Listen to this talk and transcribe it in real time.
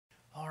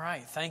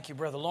right, thank you,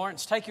 Brother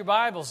Lawrence. Take your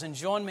Bibles and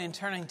join me in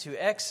turning to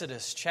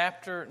Exodus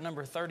chapter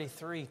number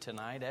 33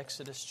 tonight.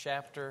 Exodus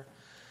chapter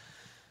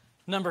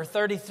number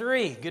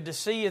 33. Good to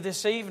see you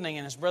this evening.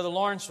 And as Brother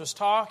Lawrence was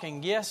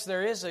talking, yes,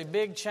 there is a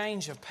big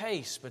change of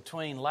pace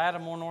between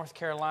Lattimore, North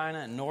Carolina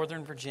and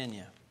Northern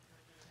Virginia.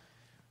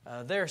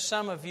 There are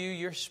some of you,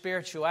 your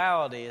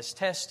spirituality is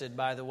tested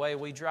by the way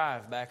we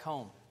drive back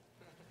home.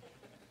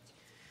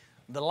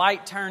 The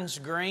light turns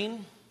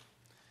green,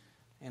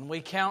 and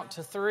we count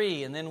to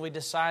 3, and then we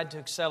decide to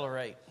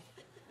accelerate.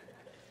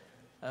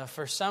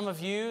 For some of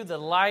you, the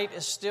light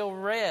is still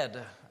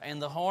red, and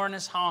the horn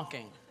is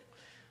honking.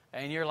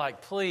 And you're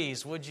like,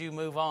 please, would you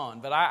move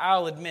on? But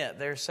I'll admit,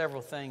 there are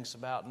several things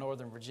about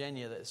Northern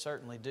Virginia that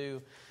certainly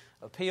do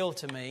appeal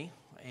to me.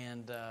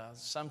 And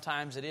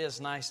sometimes it is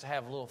nice to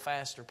have a little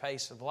faster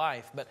pace of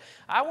life. But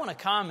I want to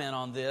comment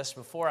on this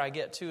before I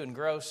get too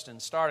engrossed in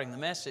starting the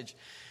message.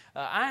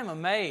 I am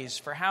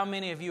amazed for how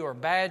many of you are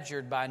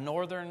badgered by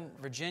Northern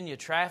Virginia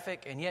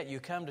traffic, and yet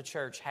you come to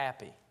church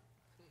happy.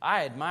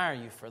 I admire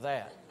you for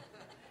that.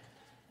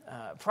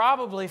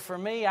 Probably for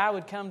me, I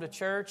would come to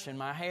church and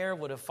my hair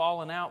would have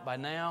fallen out by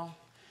now,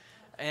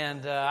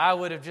 and I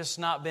would have just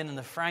not been in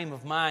the frame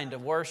of mind to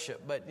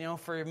worship. But, you know,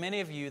 for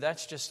many of you,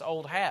 that's just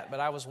old hat. But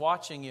I was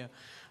watching you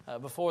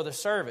before the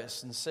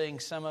service and seeing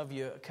some of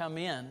you come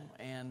in,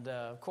 and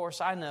of course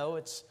I know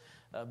it's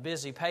a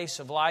busy pace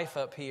of life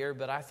up here,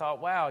 but I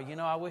thought, wow, you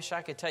know, I wish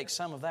I could take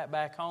some of that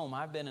back home.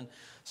 I've been in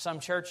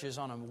some churches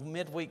on a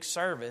midweek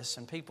service,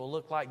 and people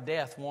look like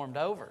death warmed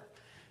over.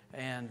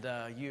 And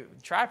you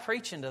try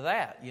preaching to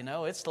that, you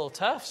know, it's a little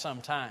tough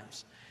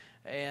sometimes.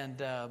 And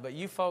but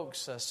you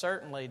folks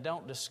certainly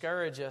don't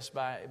discourage us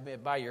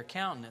by your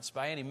countenance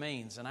by any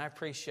means, and I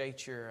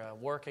appreciate your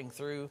working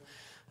through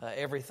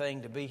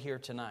everything to be here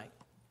tonight.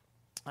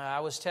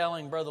 I was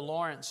telling Brother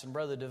Lawrence and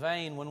Brother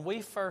Devane, when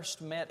we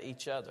first met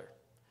each other,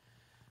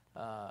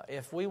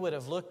 if we would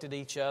have looked at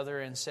each other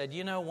and said,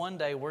 you know, one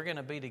day we're going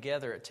to be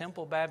together at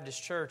Temple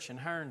Baptist Church in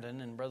Herndon,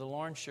 and Brother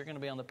Lawrence, you're going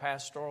to be on the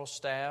pastoral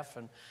staff,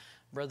 and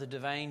Brother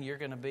Devane, you're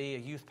going to be a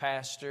youth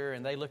pastor,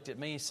 and they looked at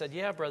me and said,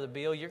 yeah, Brother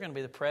Beal, you're going to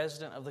be the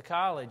president of the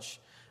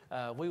college,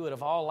 we would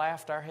have all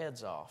laughed our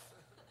heads off.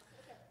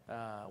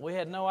 We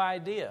had no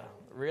idea,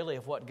 really,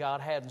 of what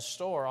God had in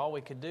store. All we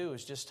could do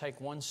is just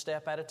take one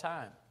step at a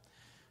time.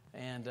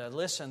 And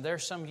listen,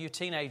 there's some of you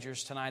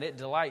teenagers tonight, it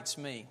delights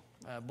me,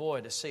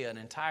 to see an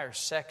entire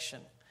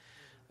section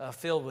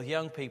filled with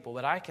young people.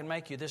 But I can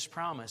make you this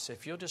promise,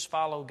 if you'll just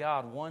follow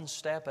God one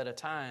step at a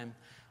time,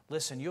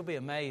 listen, you'll be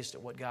amazed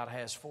at what God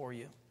has for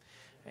you.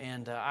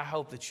 And I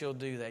hope that you'll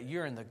do that.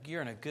 You're in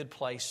a good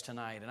place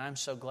tonight, and I'm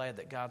so glad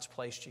that God's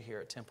placed you here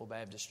at Temple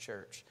Baptist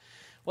Church.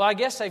 Well, I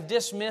guess they've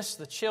dismissed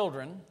the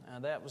children.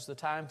 That was the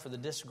time for the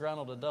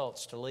disgruntled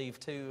adults to leave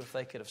too, if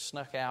they could have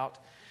snuck out.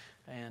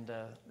 And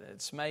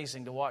it's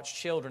amazing to watch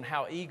children,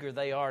 how eager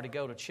they are to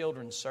go to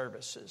children's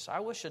services. I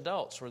wish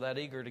adults were that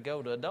eager to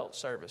go to adult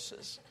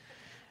services.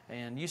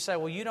 And you say,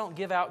 well, you don't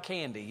give out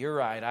candy. You're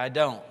right, I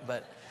don't.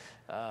 But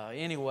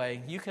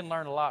anyway, you can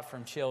learn a lot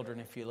from children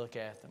if you look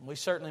at them. We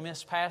certainly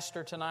miss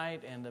Pastor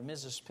tonight and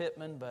Mrs.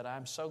 Pittman, but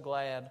I'm so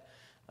glad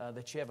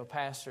that you have a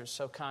pastor that's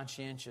so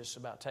conscientious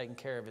about taking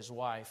care of his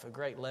wife. A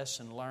great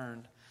lesson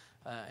learned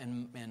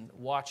in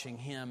watching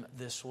him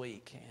this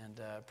week,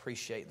 and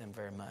appreciate them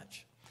very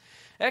much.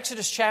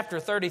 Exodus chapter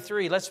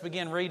 33, let's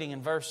begin reading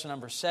in verse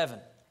number 7.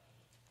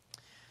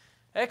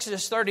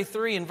 Exodus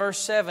 33 and verse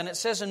 7, it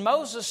says, And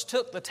Moses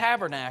took the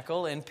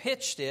tabernacle and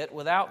pitched it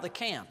without the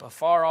camp,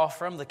 afar off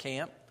from the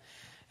camp,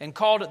 and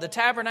called it the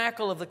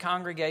tabernacle of the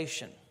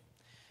congregation.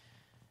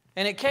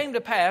 And it came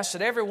to pass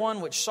that every one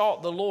which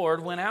sought the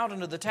Lord went out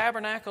into the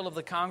tabernacle of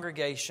the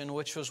congregation,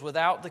 which was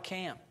without the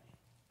camp.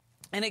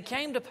 And it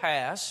came to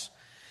pass,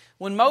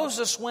 when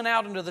Moses went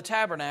out into the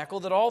tabernacle,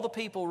 that all the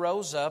people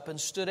rose up and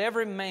stood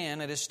every man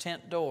at his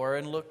tent door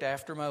and looked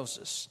after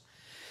Moses,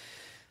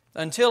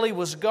 until he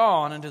was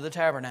gone into the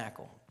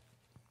tabernacle.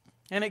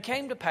 And it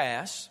came to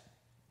pass,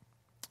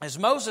 as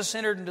Moses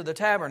entered into the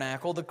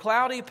tabernacle, the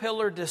cloudy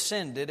pillar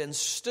descended and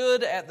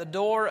stood at the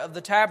door of the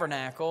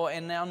tabernacle.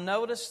 And now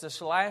notice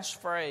this last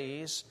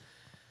phrase,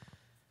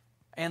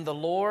 and the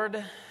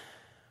Lord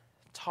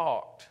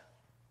talked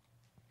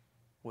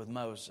with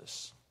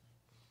Moses.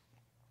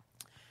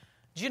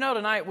 Do you know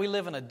tonight we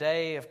live in a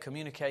day of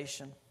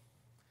communication?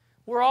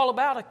 We're all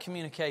about a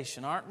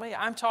communication, aren't we?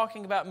 I'm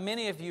talking about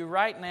many of you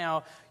right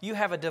now. You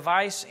have a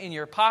device in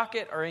your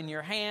pocket or in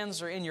your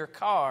hands or in your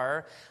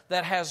car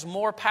that has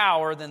more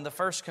power than the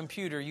first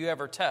computer you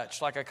ever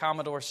touched, like a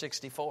Commodore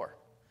 64.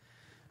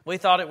 We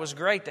thought it was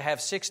great to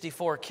have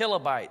 64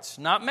 kilobytes,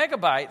 not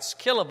megabytes,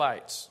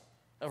 kilobytes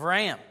of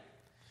RAM.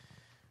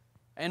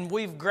 And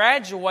we've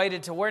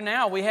graduated to where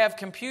now we have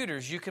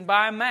computers. You can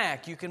buy a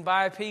Mac. You can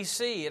buy a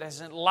PC. It has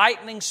a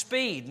lightning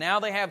speed. Now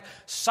they have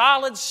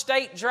solid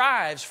state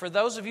drives for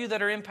those of you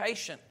that are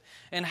impatient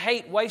and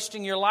hate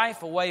wasting your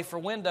life away for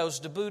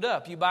Windows to boot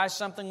up. You buy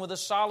something with a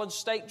solid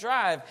state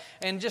drive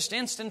and just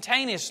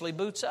instantaneously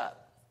boots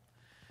up.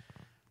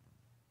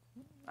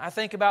 I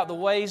think about the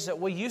ways that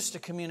we used to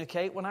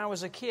communicate when I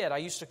was a kid. I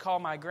used to call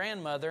my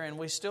grandmother, and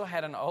we still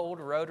had an old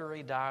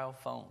rotary dial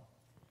phone.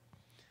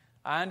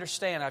 I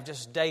understand I've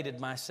just dated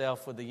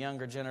myself with the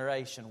younger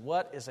generation.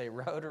 What is a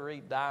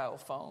rotary dial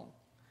phone?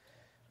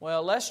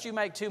 Well, lest you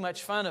make too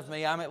much fun of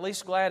me, I'm at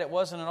least glad it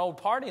wasn't an old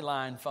party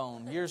line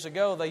phone. Years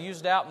ago, they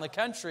used it out in the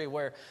country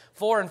where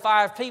 4 and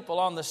 5 people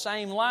on the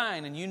same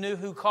line, and you knew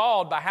who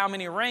called by how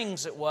many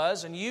rings it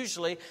was, and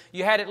usually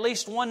you had at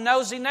least one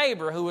nosy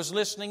neighbor who was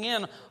listening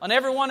in on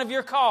every one of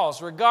your calls,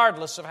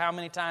 regardless of how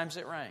many times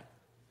it rang.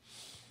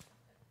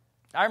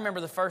 I remember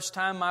the first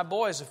time my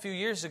boys a few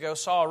years ago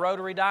saw a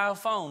rotary dial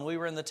phone. We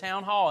were in the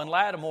town hall in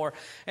Lattimore,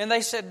 and they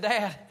said,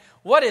 "Dad,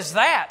 what is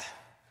that?"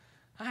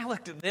 I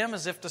looked at them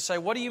as if to say,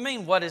 "What do you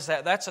mean, what is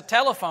that?" "That's a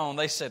telephone."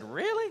 They said,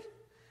 "Really?"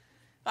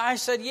 I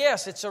said,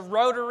 "Yes, it's a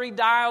rotary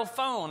dial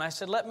phone." I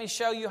said, "Let me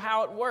show you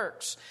how it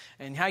works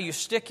and how you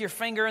stick your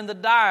finger in the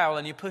dial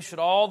and you push it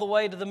all the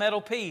way to the metal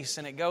piece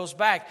and it goes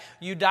back.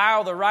 You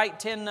dial the right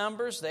 10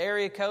 numbers, the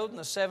area code and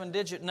the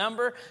 7-digit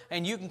number,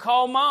 and you can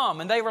call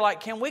Mom." And they were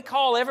like, "Can we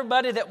call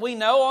everybody that we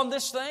know on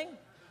this thing?"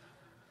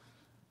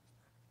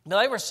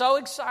 They were so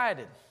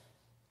excited.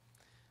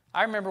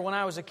 I remember when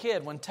I was a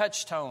kid when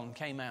touch tone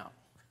came out.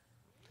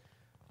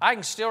 I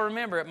can still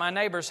remember at my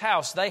neighbor's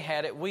house, they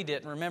had it, we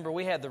didn't. Remember,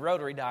 we had the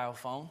rotary dial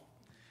phone.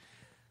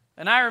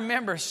 And I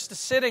remember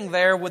sitting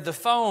there with the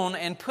phone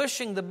and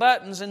pushing the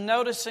buttons and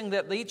noticing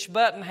that each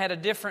button had a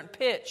different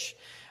pitch.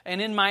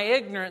 And in my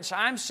ignorance,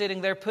 I'm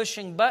sitting there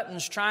pushing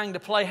buttons trying to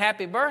play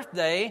Happy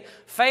Birthday,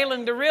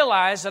 failing to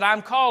realize that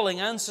I'm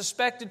calling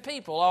unsuspected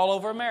people all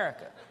over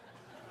America.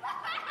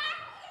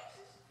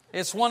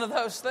 It's one of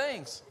those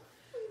things.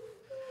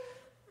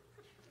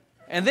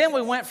 And then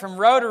we went from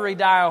rotary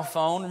dial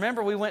phone.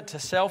 Remember, we went to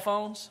cell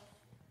phones?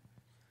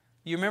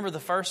 You remember the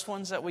first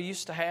ones that we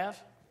used to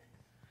have?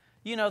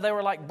 You know, they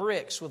were like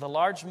bricks with a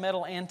large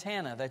metal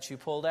antenna that you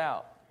pulled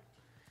out.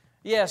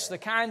 Yes, the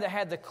kind that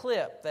had the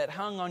clip that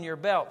hung on your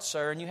belt,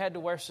 sir, and you had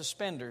to wear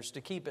suspenders to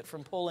keep it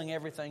from pulling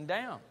everything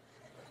down.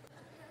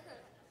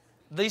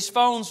 These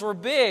phones were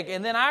big.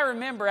 And then I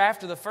remember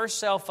after the first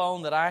cell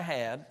phone that I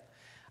had,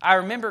 I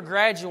remember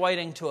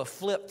graduating to a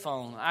flip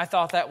phone. I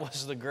thought that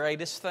was the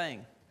greatest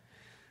thing.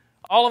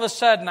 All of a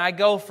sudden, I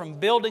go from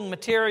building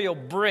material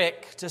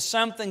brick to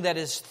something that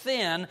is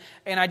thin,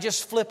 and I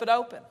just flip it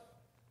open.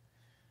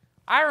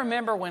 I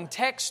remember when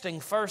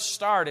texting first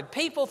started,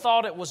 people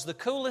thought it was the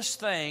coolest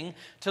thing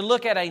to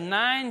look at a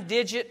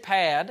 9-digit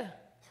pad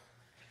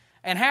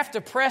and have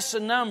to press a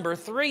number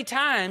 3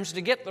 times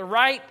to get the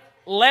right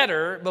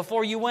letter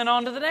before you went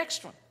on to the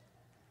next one.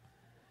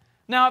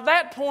 Now, at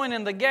that point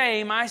in the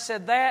game, I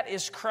said, that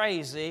is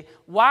crazy.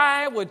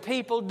 Why would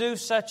people do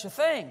such a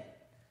thing?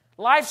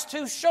 Life's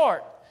too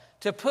short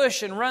to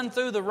push and run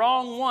through the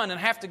wrong one and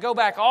have to go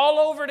back all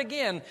over it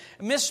again,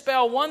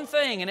 misspell one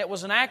thing, and it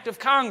was an act of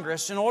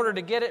Congress in order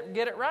to get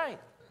it right.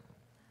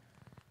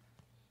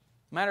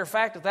 Matter of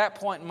fact, at that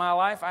point in my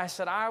life, I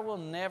said, I will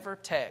never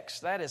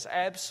text. That is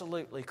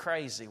absolutely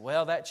crazy.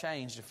 Well, that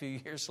changed a few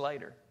years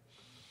later.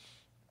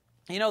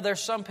 You know,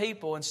 there's some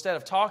people, instead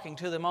of talking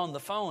to them on the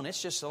phone,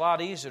 it's just a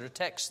lot easier to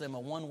text them a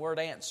one-word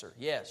answer.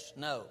 Yes,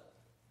 no.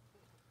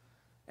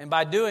 And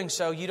by doing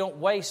so, you don't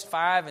waste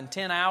 5 and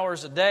 10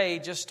 hours a day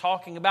just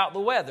talking about the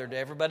weather to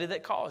everybody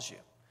that calls you.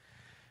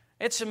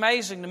 It's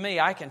amazing to me.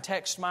 I can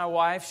text my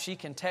wife. She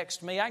can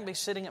text me. I can be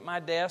sitting at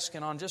my desk,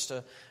 and on just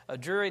a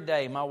dreary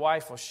day, my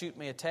wife will shoot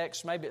me a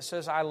text. Maybe it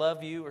says, I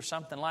love you, or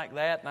something like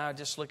that. And I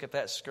just look at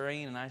that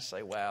screen, and I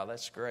say, wow,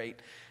 that's great.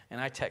 And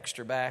I text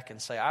her back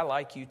and say, I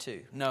like you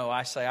too. No,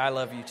 I say, I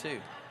love you too.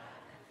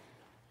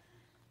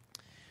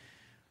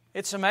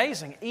 It's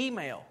amazing.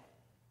 Email.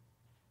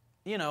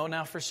 You know,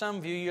 now for some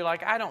of you, you're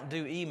like, I don't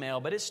do email,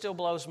 but it still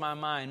blows my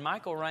mind.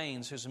 Michael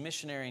Raines, who's a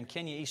missionary in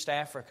Kenya, East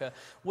Africa,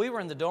 we were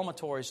in the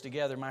dormitories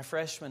together my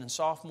freshman and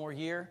sophomore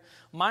year.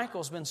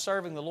 Michael's been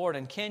serving the Lord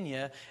in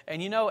Kenya,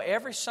 and you know,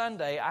 every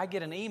Sunday I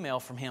get an email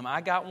from him.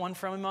 I got one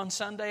from him on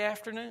Sunday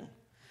afternoon,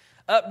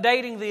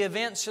 updating the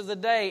events of the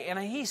day, and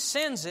he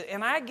sends it,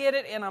 and I get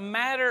it in a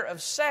matter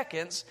of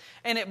seconds,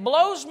 and it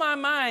blows my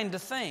mind to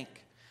think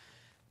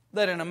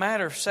that in a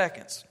matter of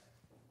seconds,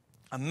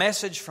 a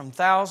message from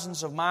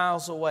thousands of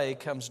miles away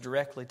comes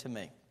directly to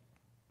me.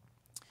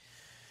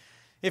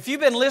 If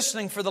you've been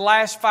listening for the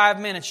last 5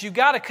 minutes, you've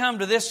got to come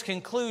to this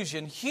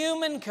conclusion.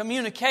 Human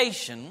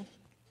communication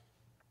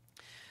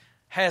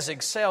has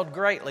excelled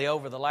greatly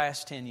over the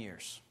last 10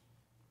 years.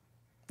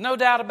 No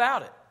doubt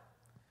about it.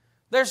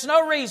 There's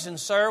no reason,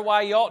 sir,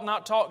 why you ought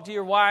not talk to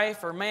your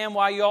wife, or ma'am,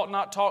 why you ought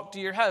not talk to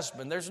your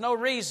husband. There's no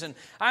reason.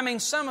 I mean,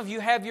 some of you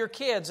have your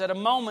kids at a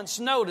moment's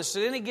notice.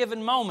 At any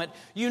given moment,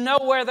 you know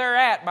where they're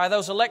at by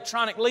those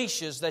electronic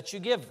leashes that you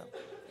give them.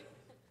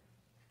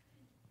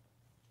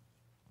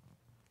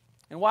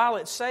 And while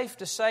it's safe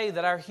to say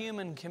that our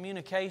human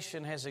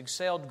communication has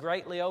excelled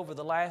greatly over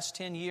the last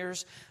 10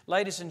 years,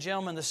 ladies and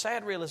gentlemen, the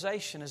sad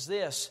realization is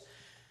this: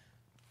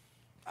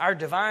 our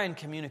divine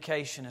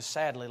communication is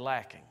sadly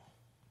lacking.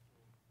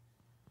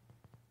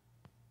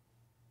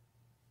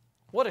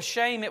 What a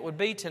shame it would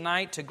be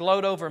tonight to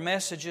gloat over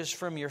messages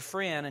from your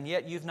friend, and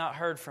yet you've not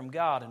heard from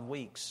God in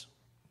weeks.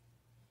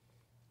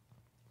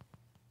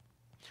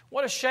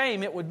 What a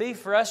shame it would be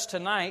for us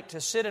tonight to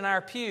sit in our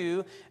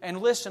pew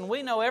and listen.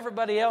 We know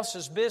everybody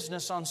else's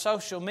business on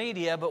social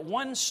media, but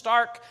one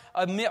stark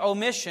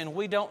omission,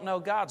 we don't know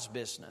God's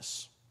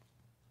business.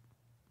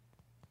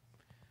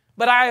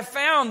 But I have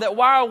found that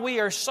while we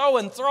are so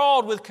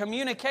enthralled with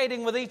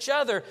communicating with each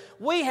other,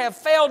 we have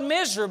failed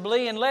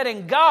miserably in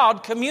letting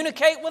God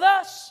communicate with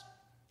us.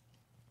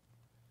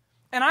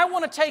 And I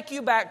want to take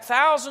you back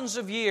thousands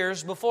of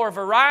years before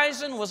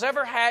Verizon was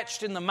ever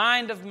hatched in the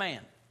mind of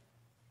man.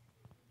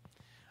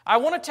 I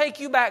want to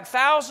take you back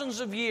thousands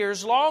of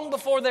years, long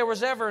before there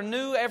was ever a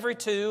new every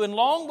two, and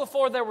long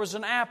before there was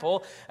an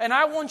Apple, and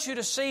I want you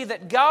to see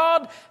that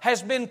God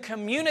has been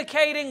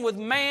communicating with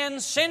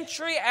man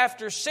century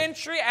after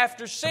century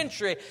after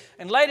century.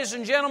 And ladies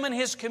and gentlemen,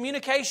 His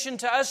communication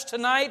to us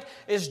tonight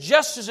is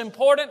just as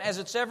important as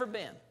it's ever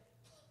been.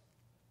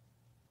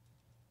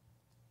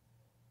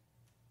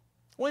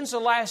 When's the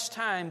last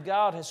time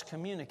God has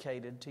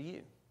communicated to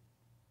you?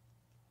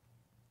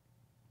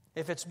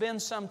 If it's been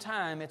some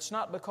time, it's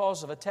not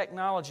because of a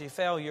technology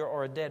failure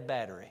or a dead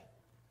battery.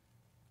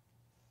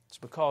 It's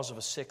because of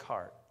a sick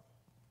heart.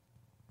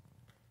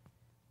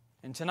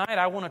 And tonight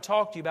I want to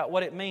talk to you about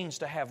what it means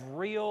to have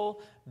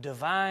real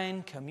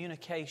divine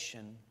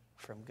communication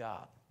from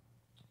God.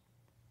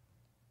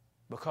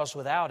 Because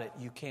without it,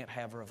 you can't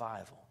have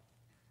revival.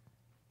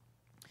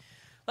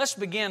 Let's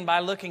begin by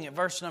looking at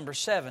verse number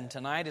 7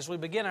 tonight. As we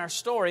begin our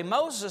story,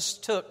 Moses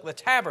took the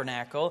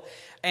tabernacle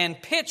and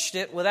pitched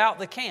it without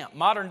the camp.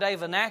 Modern day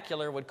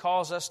vernacular would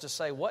cause us to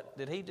say, what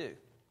did he do?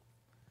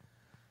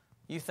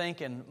 You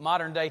think in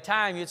modern day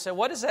time, you'd say,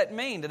 what does that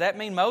mean? Did that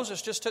mean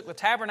Moses just took the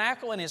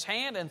tabernacle in his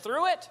hand and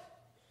threw it?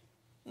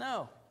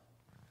 No.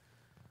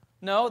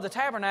 No, the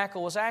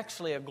tabernacle was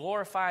actually a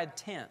glorified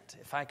tent,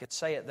 if I could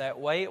say it that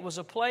way. It was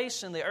a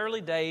place in the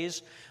early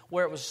days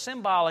where it was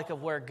symbolic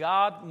of where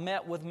God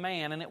met with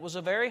man, and it was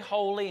a very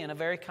holy and a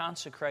very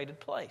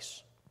consecrated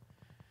place.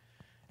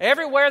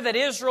 Everywhere that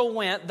Israel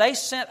went, they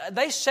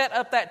set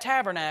up that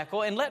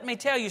tabernacle, and let me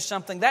tell you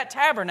something, that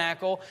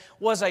tabernacle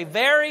was a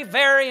very,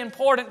 very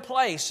important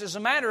place. As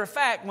a matter of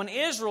fact, when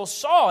Israel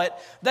saw it,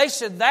 they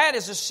said that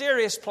is a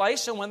serious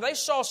place, and when they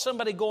saw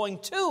somebody going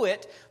to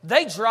it,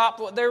 they dropped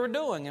what they were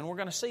doing, and we're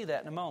going to see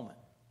that in a moment.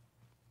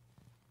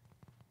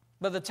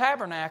 But the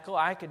tabernacle,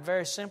 I could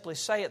very simply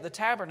say it, the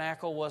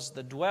tabernacle was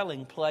the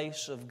dwelling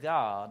place of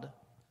God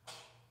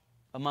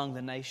among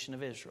the nation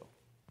of Israel.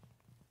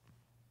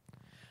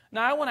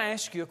 Now, I want to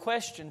ask you a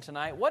question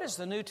tonight. What is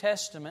the New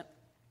Testament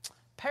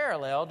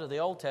parallel to the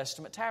Old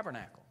Testament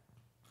tabernacle?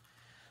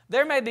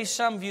 There may be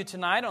some of you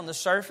tonight on the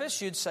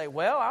surface, you'd say,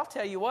 well, I'll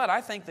tell you what,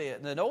 I think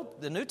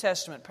the New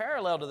Testament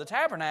parallel to the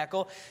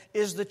tabernacle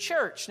is the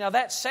church. Now,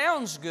 that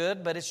sounds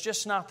good, but it's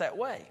just not that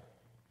way.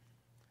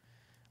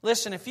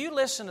 Listen, if you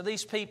listen to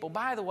these people,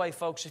 by the way,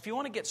 folks, if you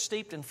want to get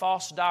steeped in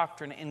false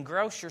doctrine,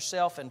 engross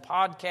yourself in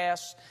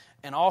podcasts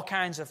and all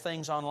kinds of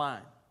things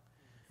online.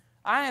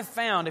 I have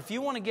found if you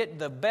want to get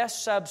the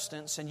best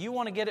substance and you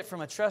want to get it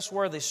from a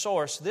trustworthy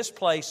source, this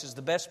place is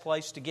the best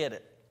place to get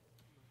it.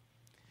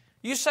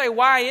 You say,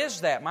 why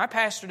is that? My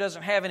pastor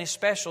doesn't have any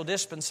special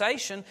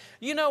dispensation.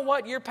 You know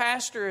what? Your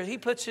pastor, he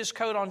puts his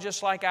coat on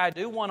just like I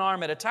do, one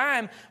arm at a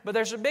time. But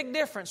there's a big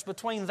difference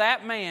between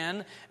that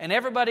man and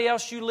everybody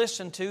else you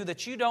listen to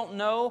that you don't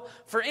know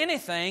for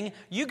anything.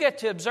 You get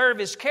to observe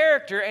his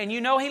character and you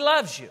know he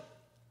loves you.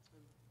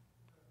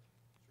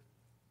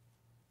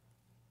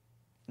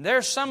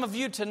 There's some of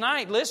you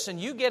tonight, listen,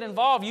 you get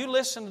involved, you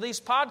listen to these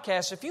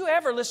podcasts. If you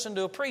ever listen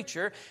to a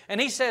preacher and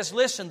he says,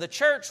 listen, the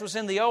church was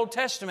in the Old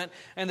Testament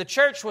and the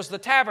church was the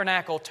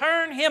tabernacle,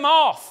 turn him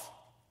off.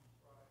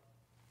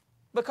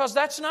 Because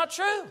that's not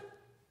true.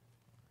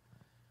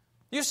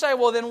 You say,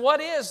 well, then what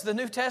is the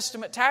New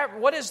Testament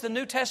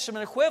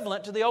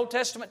equivalent to the Old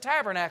Testament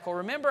tabernacle?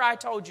 Remember, I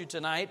told you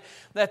tonight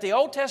that the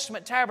Old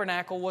Testament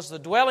tabernacle was the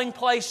dwelling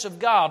place of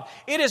God.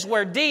 It is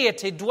where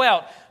deity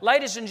dwelt.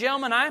 Ladies and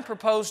gentlemen, I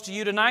propose to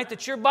you tonight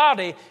that your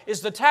body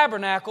is the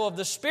tabernacle of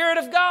the Spirit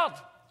of God.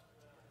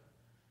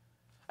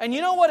 And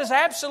you know what is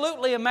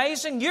absolutely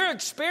amazing? You're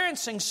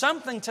experiencing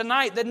something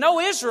tonight that no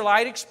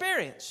Israelite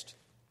experienced.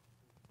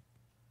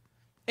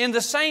 In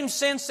the same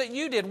sense that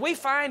you did. We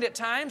find at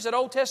times that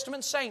Old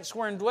Testament saints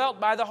were indwelt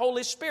by the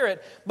Holy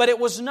Spirit, but it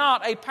was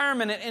not a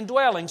permanent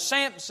indwelling.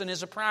 Samson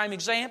is a prime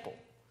example.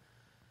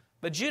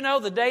 But you know,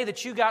 the day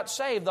that you got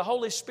saved, the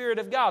Holy Spirit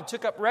of God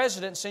took up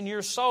residence in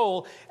your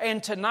soul.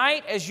 And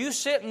tonight, as you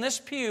sit in this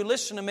pew,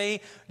 listen to me,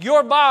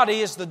 your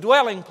body is the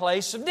dwelling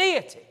place of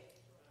deity.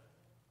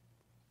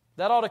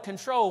 That ought to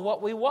control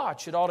what we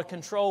watch. It ought to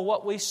control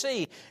what we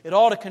see. It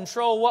ought to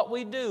control what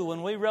we do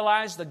when we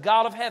realize the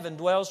God of heaven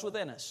dwells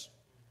within us.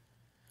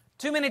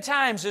 Too many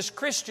times as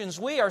Christians,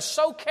 we are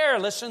so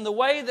careless in the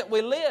way that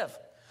we live.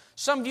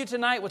 Some of you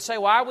tonight would say,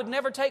 well, I would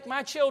never take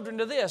my children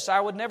to this.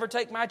 I would never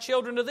take my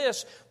children to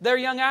this. Their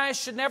young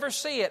eyes should never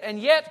see it. And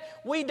yet,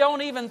 we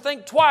don't even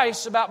think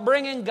twice about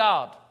bringing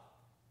God.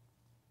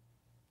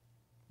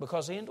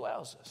 because He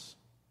indwells us.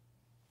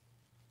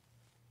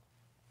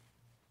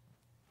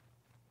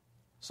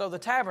 So the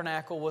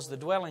tabernacle was the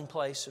dwelling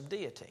place of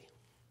deity.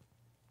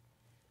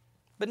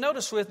 But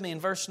notice with me in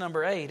verse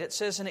number 8, it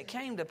says, "And it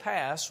came to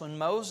pass, when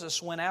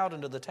Moses went out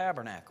into the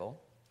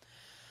tabernacle,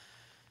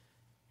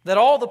 that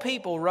all the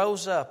people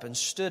rose up and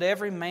stood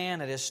every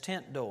man at his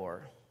tent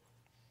door,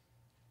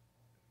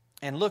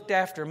 and looked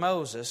after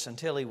Moses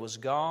until he was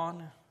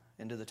gone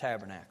into the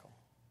tabernacle."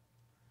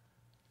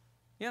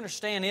 You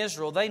understand,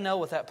 Israel, they know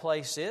what that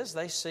place is.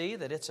 They see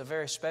that it's a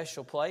very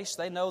special place.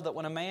 They know that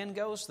when a man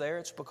goes there,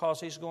 it's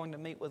because he's going to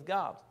meet with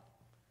God.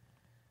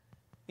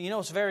 You know,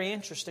 it's very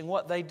interesting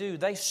what they do.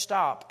 They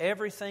stop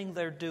everything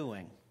they're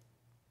doing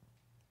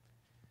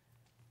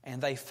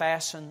and they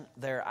fasten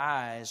their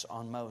eyes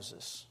on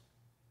Moses.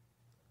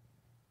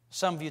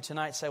 Some of you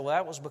tonight say, well,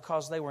 that was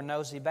because they were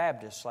nosy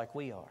Baptists like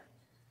we are.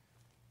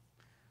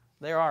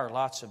 There are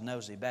lots of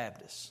nosy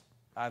Baptists.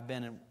 I've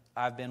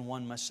been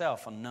one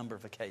myself on a number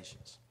of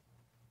occasions.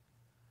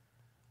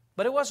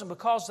 But it wasn't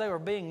because they were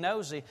being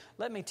nosy.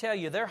 Let me tell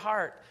you, their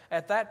heart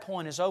at that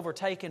point is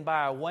overtaken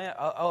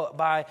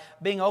by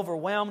being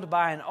overwhelmed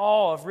by an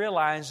awe of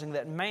realizing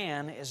that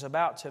man is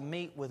about to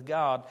meet with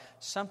God.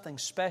 Something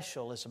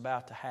special is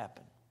about to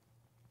happen.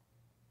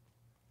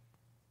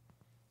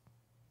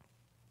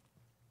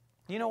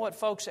 You know what,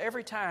 folks?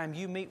 Every time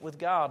you meet with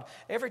God,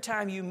 every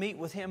time you meet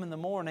with Him in the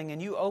morning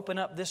and you open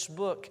up this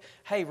book,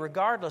 hey,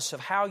 regardless of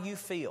how you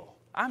feel,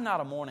 I'm not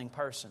a morning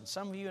person.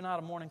 Some of you are not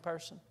a morning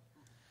person.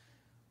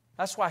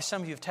 That's why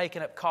some of you have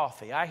taken up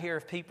coffee. I hear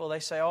of people, they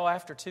say, oh,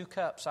 after 2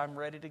 cups, I'm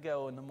ready to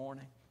go in the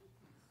morning.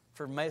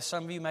 For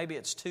some of you, maybe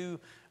it's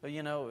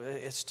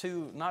it's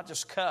 2, not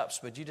just cups,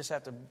 but you just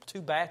have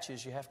 2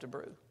 batches you have to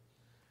brew.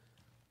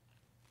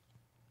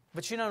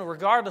 But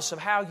regardless of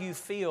how you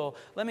feel,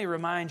 let me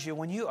remind you,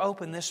 when you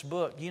open this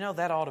book,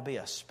 that ought to be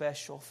a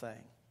special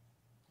thing.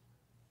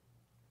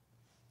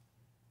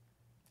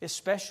 It's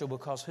special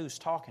because who's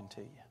talking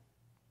to you?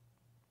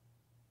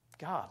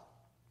 God.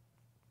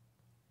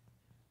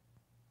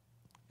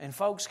 And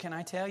folks, can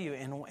I tell you,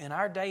 in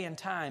our day and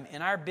time,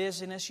 in our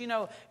busyness,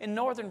 in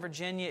Northern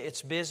Virginia,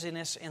 it's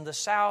busyness. In the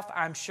South,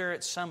 I'm sure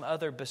it's some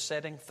other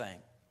besetting thing.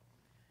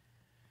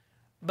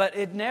 But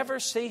it never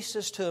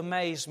ceases to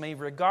amaze me,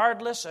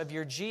 regardless of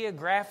your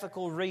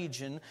geographical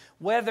region,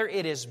 whether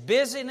it is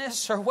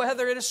busyness or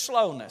whether it is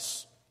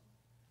slowness,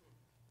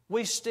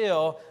 we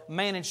still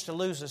manage to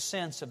lose a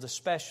sense of the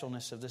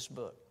specialness of this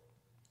book.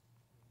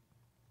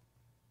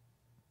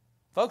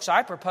 Folks,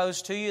 I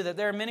propose to you that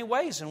there are many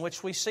ways in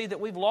which we see that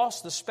we've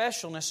lost the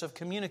specialness of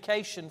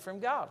communication from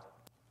God.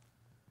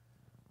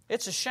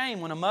 It's a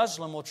shame when a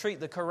Muslim will treat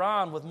the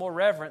Quran with more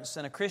reverence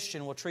than a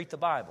Christian will treat the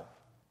Bible.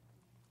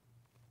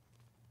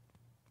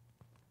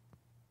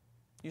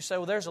 You say,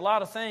 well, there's a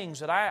lot of things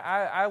that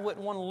I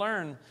wouldn't want to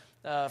learn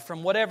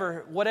from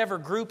whatever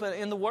group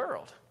in the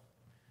world.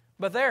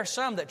 But there are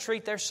some that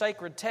treat their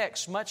sacred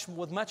texts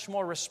with much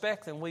more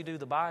respect than we do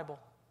the Bible.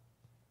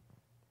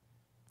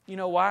 You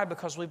know why?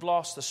 Because we've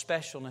lost the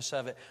specialness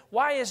of it.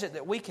 Why is it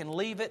that we can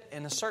leave it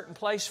in a certain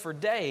place for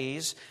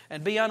days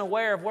and be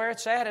unaware of where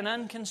it's at and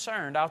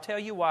unconcerned? I'll tell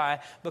you why.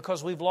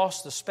 Because we've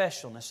lost the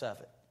specialness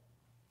of it.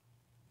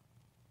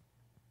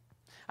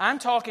 I'm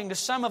talking to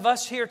some of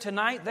us here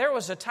tonight. There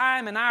was a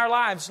time in our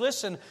lives,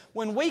 listen,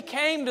 when we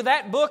came to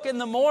that book in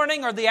the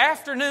morning or the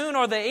afternoon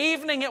or the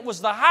evening, it was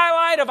the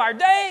highlight of our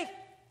day.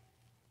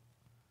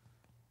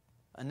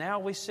 And now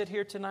we sit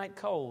here tonight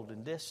cold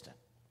and distant,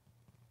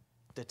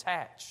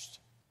 detached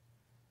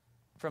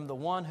from the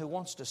one who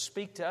wants to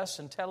speak to us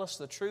and tell us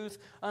the truth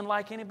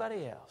unlike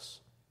anybody else.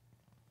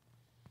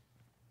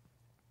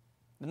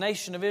 The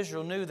nation of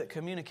Israel knew that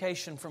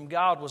communication from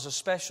God was a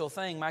special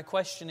thing. My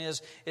question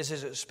is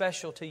it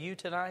special to you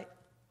tonight?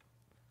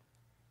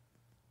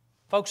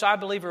 Folks, I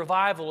believe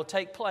revival will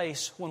take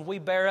place when we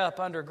bear up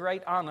under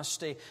great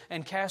honesty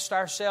and cast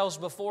ourselves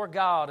before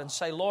God and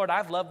say, Lord,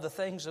 I've loved the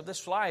things of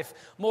this life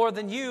more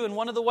than you, and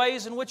one of the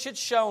ways in which it's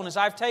shown is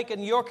I've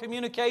taken your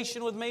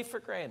communication with me for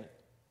granted.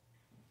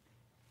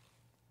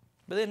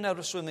 But then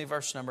notice with me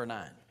verse number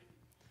 9.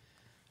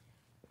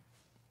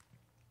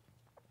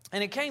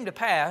 And it came to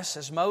pass,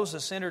 as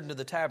Moses entered into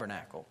the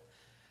tabernacle,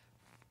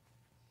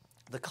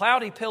 the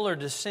cloudy pillar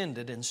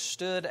descended and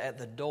stood at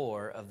the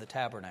door of the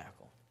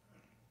tabernacle.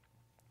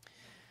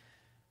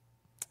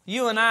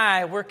 You and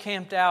I, we're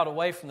camped out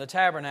away from the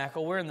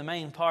tabernacle. We're in the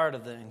main part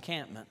of the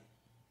encampment.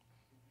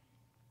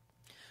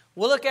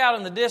 We'll look out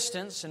in the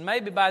distance, and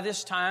maybe by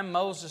this time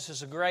Moses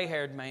is a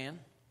gray-haired man.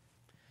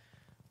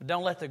 But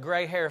don't let the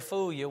gray hair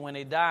fool you. When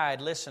he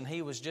died, listen,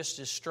 he was just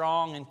as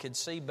strong and could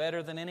see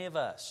better than any of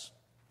us.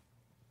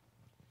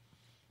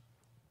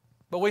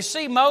 But we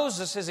see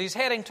Moses as he's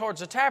heading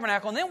towards the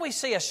tabernacle, and then we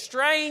see a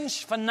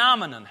strange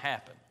phenomenon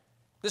happen.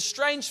 This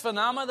strange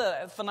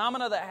phenomena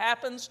that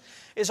happens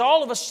is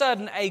all of a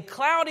sudden a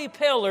cloudy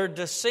pillar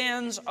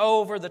descends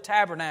over the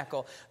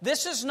tabernacle.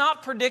 This is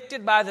not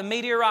predicted by the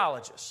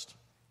meteorologist.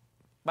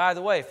 By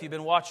the way, if you've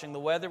been watching the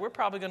weather, we're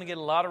probably going to get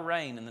a lot of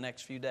rain in the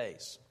next few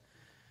days.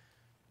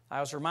 I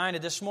was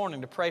reminded this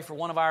morning to pray for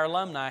one of our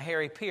alumni,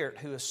 Harry Peart,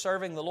 who is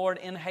serving the Lord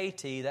in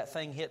Haiti. That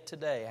thing hit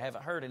today. I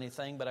haven't heard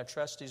anything, but I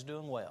trust he's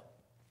doing well.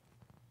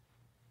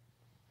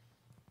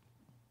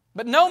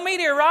 But no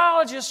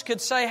meteorologist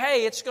could say,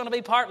 hey, it's going to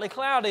be partly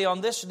cloudy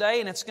on this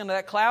day, and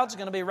that cloud's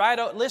going to be right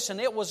out.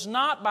 Listen, it was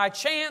not by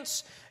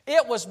chance.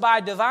 It was by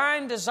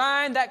divine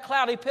design. That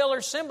cloudy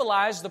pillar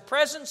symbolized the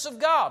presence of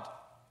God.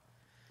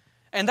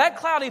 And that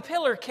cloudy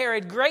pillar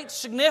carried great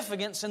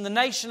significance in the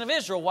nation of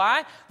Israel.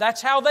 Why?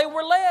 That's how they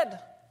were led.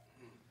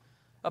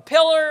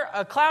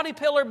 A cloudy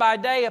pillar by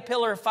day, a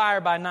pillar of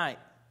fire by night.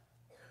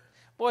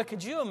 Boy,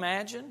 could you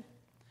imagine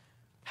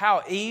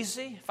how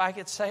easy, if I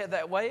could say it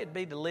that way, it'd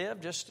be to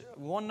live? Just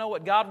you want to know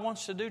what God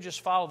wants to do?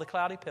 Just follow the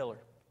cloudy pillar.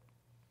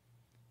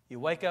 You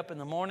wake up in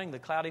the morning, the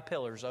cloudy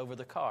pillar's over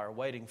the car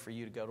waiting for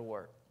you to go to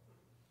work.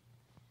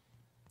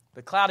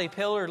 The cloudy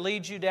pillar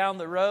leads you down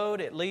the road.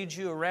 It leads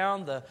you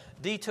around the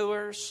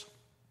detours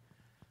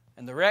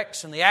and the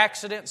wrecks and the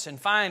accidents, and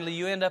finally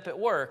you end up at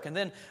work. And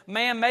then,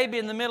 maybe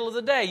in the middle of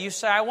the day, you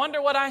say, I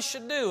wonder what I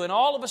should do. And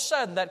all of a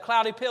sudden, that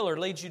cloudy pillar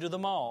leads you to the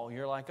mall.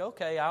 You're like,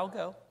 okay, I'll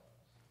go.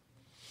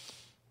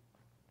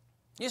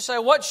 You say,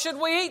 what should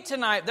we eat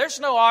tonight? There's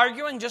no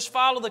arguing. Just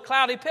follow the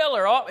cloudy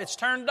pillar. Oh, it's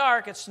turned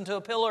dark. It's into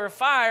a pillar of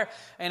fire,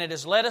 and it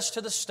has led us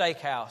to the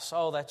steakhouse.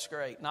 Oh, that's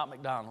great. Not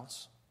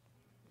McDonald's.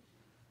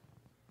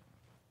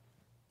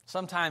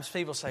 Sometimes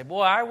people say,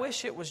 boy, I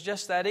wish it was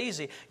just that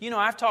easy. You know,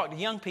 I've talked to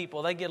young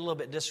people, they get a little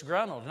bit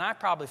disgruntled, and I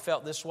probably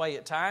felt this way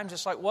at times.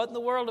 It's like, what in the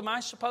world am I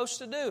supposed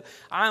to do?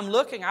 I'm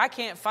looking, I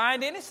can't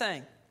find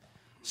anything.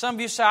 Some of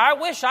you say, I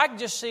wish I could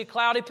just see a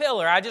cloudy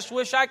pillar. I just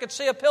wish I could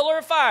see a pillar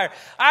of fire.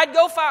 I'd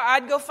go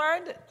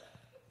find it.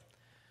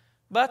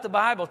 But the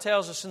Bible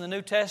tells us in the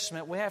New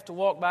Testament we have to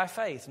walk by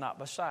faith, not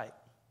by sight.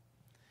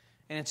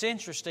 And it's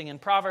interesting, in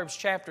Proverbs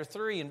chapter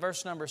 3 and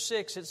verse number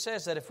 6, it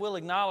says that if we'll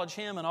acknowledge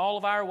Him in all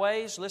of our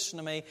ways, listen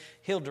to me,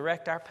 He'll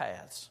direct our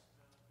paths.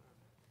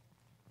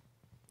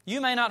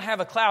 You may not have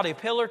a cloudy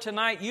pillar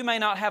tonight. You may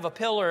not have a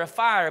pillar of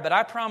fire. But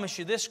I promise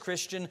you this,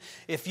 Christian,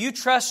 if you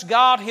trust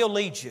God, He'll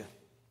lead you.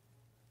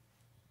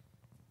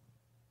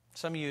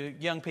 Some of you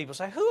young people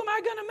say, who am I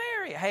going to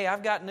marry? Hey,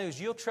 I've got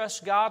news. You'll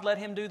trust God, let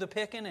Him do the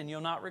picking, and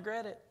you'll not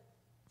regret it.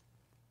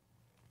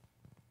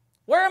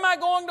 Where am I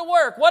going to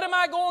work? What am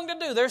I going to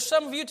do? There's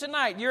some of you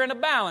tonight, you're in a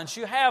balance.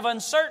 You have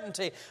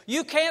uncertainty.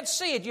 You can't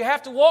see it. You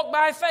have to walk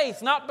by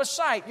faith, not by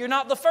sight. You're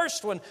not the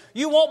first one.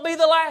 You won't be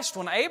the last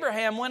one.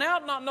 Abraham went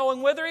out not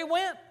knowing whither he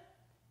went.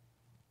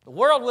 The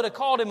world would have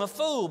called him a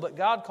fool, but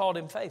God called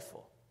him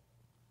faithful.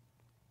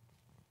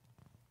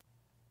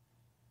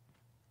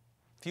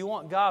 If you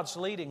want God's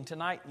leading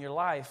tonight in your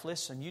life,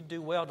 listen, you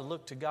do well to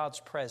look to God's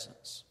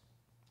presence.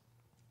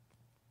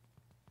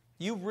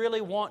 You really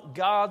want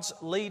God's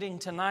leading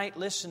tonight,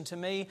 listen to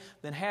me,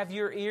 then have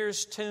your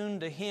ears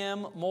tuned to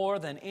Him more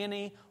than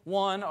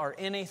anyone or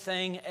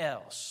anything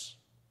else.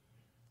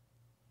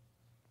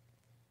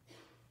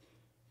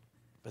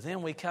 But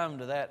then we come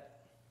to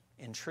that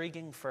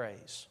intriguing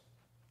phrase,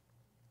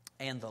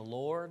 and the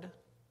Lord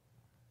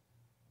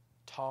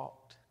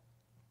talked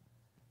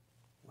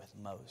with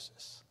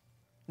Moses.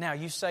 Now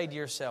you say to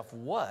yourself,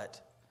 what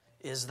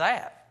is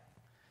that?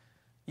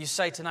 You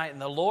say tonight,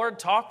 and the Lord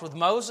talked with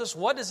Moses.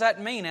 What does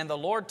that mean? And the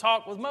Lord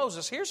talked with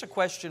Moses. Here's a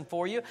question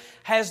for you.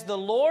 Has the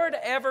Lord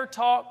ever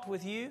talked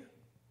with you?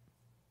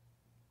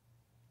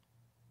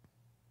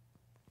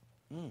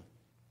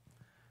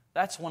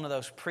 That's one of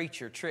those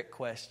preacher trick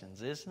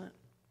questions, isn't it?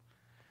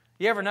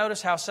 You ever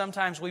notice how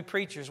sometimes we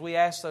preachers, we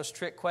ask those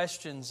trick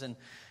questions and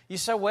you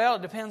say, well,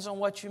 it depends on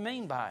what you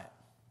mean by it.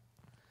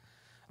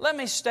 Let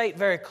me state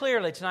very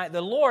clearly tonight, the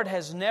Lord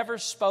has never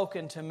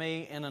spoken to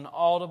me in an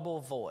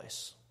audible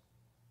voice.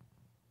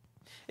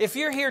 If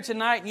you're here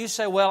tonight and you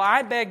say, well,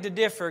 I beg to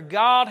differ,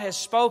 God has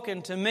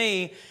spoken to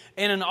me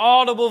in an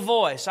audible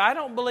voice. I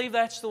don't believe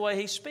that's the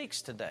way He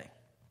speaks today.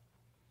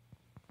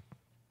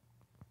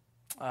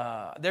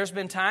 There's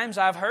been times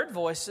I've heard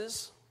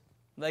voices.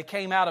 They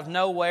came out of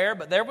nowhere,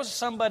 but there was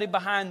somebody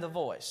behind the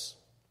voice.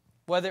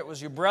 Whether it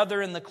was your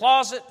brother in the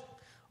closet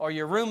or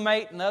your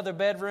roommate in the other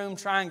bedroom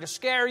trying to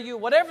scare you,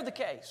 whatever the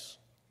case.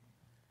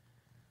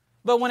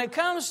 But when it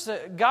comes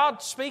to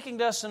God speaking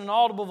to us in an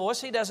audible voice,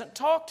 He doesn't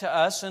talk to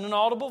us in an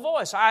audible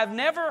voice. I've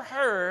never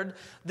heard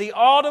the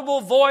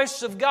audible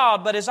voice of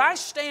God, but as I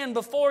stand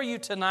before you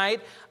tonight,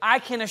 I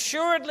can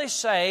assuredly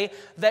say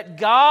that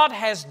God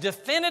has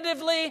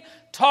definitively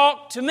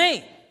talked to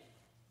me.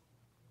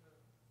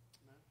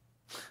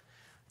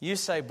 You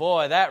say,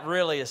 boy, that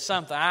really is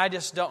something. I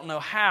just don't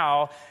know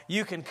how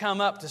you can come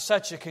up to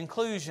such a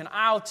conclusion.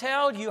 I'll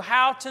tell you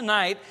how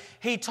tonight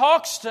He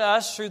talks to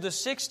us through the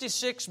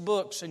 66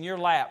 books in your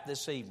lap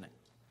this evening.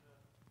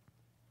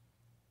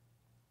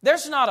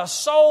 There's not a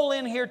soul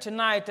in here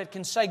tonight that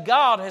can say,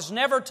 God has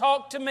never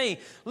talked to me.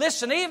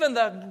 Listen, even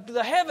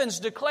the heavens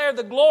declare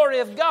the glory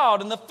of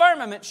God, and the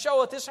firmament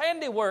showeth His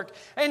handiwork.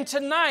 And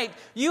tonight,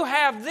 you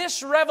have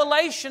this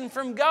revelation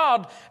from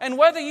God. And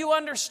whether you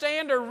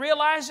understand or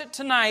realize it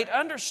tonight,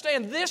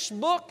 understand this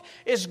book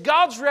is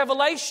God's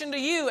revelation to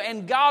you,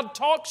 and God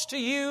talks to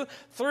you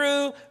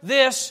through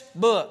this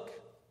book.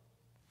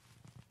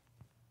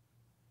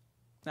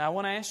 Now, I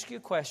want to ask you a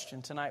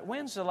question tonight.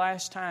 When's the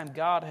last time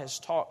God has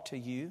talked to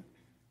you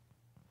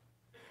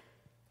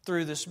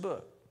through this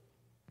book?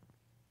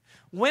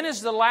 When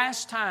is the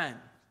last time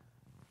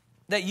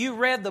that you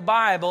read the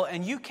Bible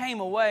and you came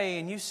away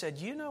and you said,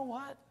 you know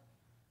what?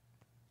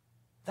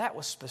 That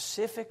was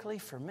specifically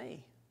for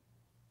me.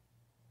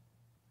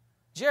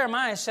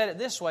 Jeremiah said it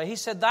this way. He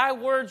said, Thy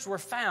words were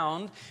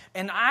found,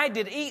 and I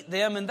did eat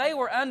them, and they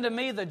were unto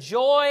me the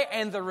joy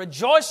and the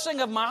rejoicing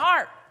of my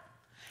heart.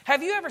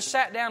 Have you ever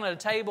sat down at a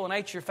table and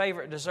ate your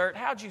favorite dessert?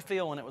 How'd you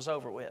feel when it was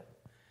over with?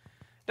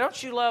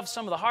 Don't you love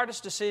some of the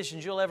hardest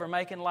decisions you'll ever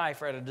make in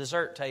life are at a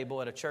dessert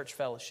table at a church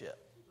fellowship?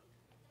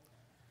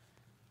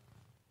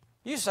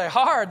 You say,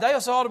 hard,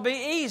 those ought to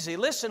be easy.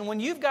 Listen,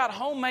 when you've got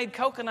homemade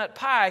coconut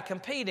pie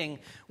competing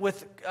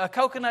with a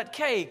coconut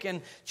cake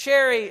and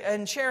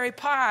cherry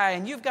pie,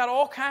 and you've got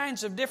all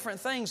kinds of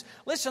different things,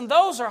 listen,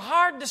 those are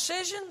hard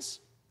decisions.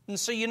 And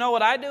so you know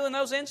what I do in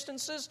those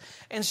instances?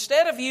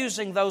 Instead of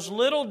using those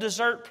little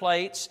dessert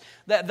plates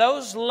that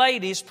those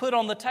ladies put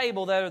on the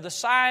table that are the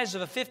size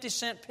of a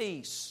 50-cent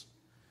piece,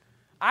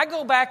 I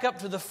go back up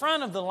to the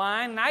front of the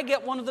line and I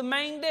get one of the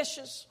main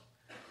dishes.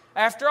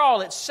 After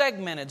all, it's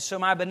segmented so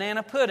my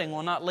banana pudding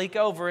will not leak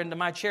over into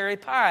my cherry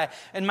pie,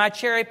 and my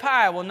cherry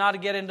pie will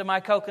not get into my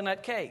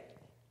coconut cake.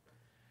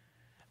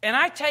 And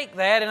I take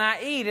that and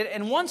I eat it,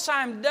 and once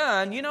I'm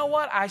done, you know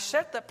what? I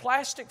set the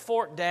plastic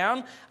fork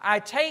down, I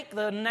take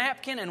the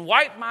napkin and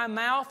wipe my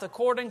mouth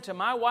according to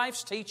my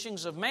wife's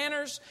teachings of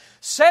manners,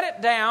 set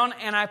it down,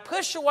 and I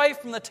push away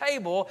from the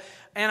table,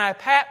 and I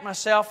pat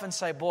myself and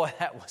say, boy,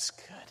 that was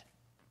good.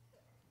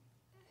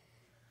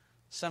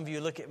 Some of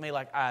you look at me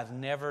like, I've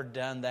never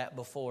done that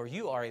before.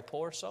 You are a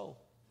poor soul.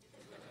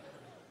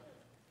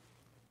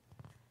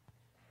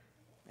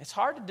 It's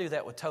hard to do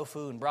that with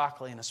tofu and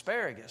broccoli and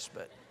asparagus,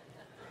 but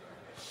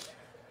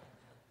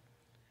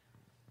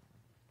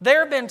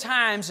there have been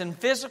times in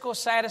physical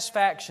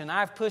satisfaction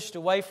I've pushed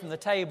away from the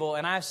table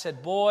and I've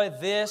said, boy,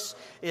 this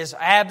is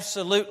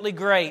absolutely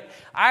great.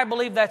 I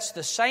believe that's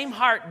the same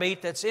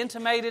heartbeat that's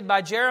intimated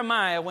by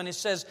Jeremiah when he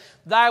says,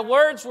 Thy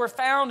words were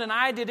found and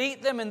I did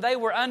eat them, and they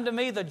were unto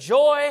me the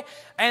joy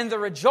and the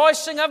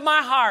rejoicing of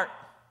my heart.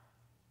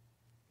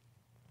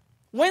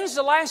 When's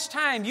the last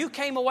time you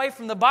came away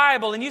from the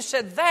Bible and you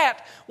said,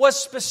 that was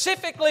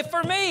specifically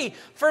for me?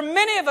 For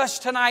many of us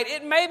tonight,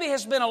 it maybe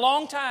has been a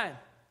long time.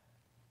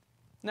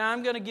 Now,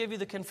 I'm going to give you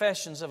the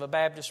confessions of a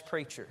Baptist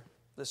preacher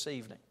this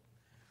evening.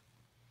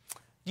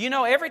 You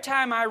know, every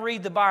time I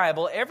read the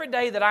Bible, every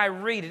day that I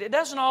read it, it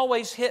doesn't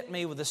always hit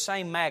me with the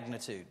same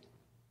magnitude.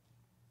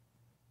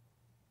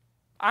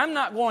 I'm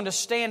not going to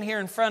stand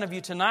here in front of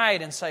you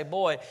tonight and say,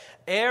 boy,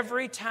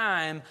 every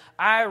time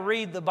I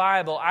read the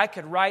Bible, I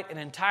could write an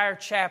entire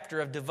chapter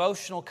of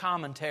devotional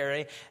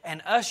commentary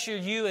and usher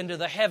you into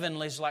the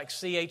heavenlies like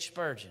C.H.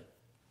 Spurgeon.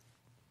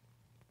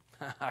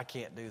 I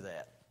can't do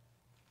that.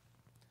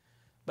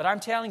 But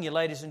I'm telling you,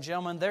 ladies and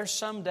gentlemen, there's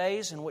some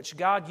days in which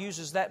God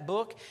uses that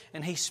book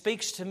and He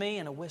speaks to me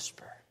in a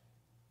whisper.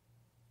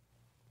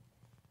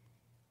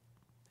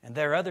 And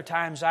there are other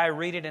times I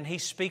read it and He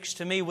speaks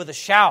to me with a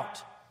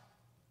shout.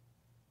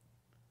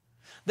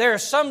 There are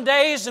some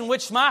days in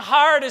which my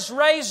heart is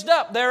raised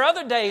up. There are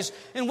other days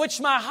in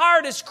which my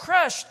heart is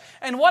crushed.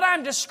 And what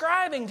I'm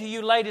describing to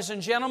you, ladies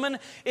and gentlemen,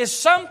 is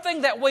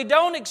something that we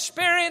don't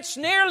experience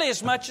nearly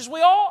as much as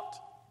we ought.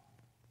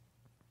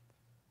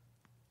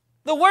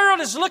 The world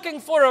is looking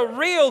for a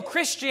real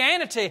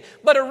Christianity,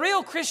 but a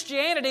real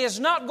Christianity is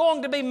not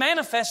going to be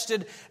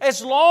manifested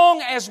as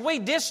long as we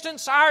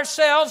distance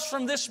ourselves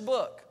from this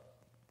book.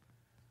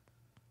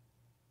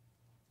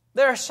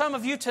 There are some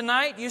of you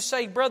tonight, you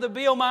say, Brother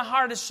Beal, my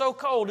heart is so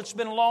cold. It's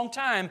been a long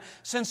time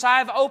since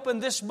I've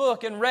opened this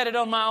book and read it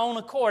on my own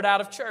accord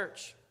out of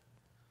church.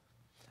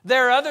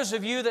 There are others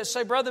of you that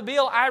say, Brother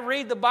Beal, I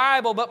read the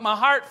Bible, but my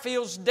heart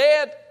feels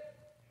dead.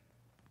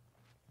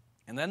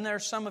 And then there are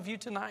some of you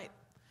tonight.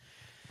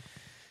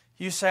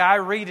 You say, I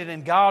read it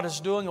and God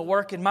is doing a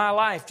work in my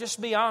life. Just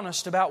be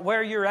honest about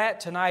where you're at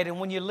tonight. And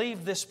when you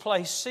leave this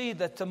place, see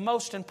that the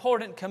most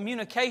important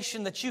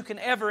communication that you can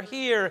ever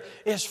hear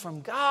is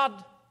from God.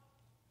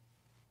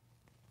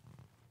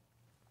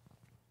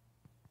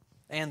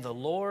 And the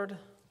Lord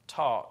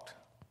talked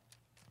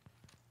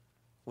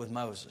with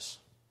Moses.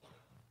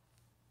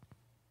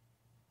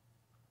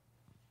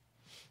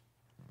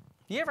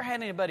 You ever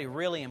had anybody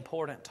really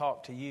important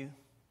talk to you?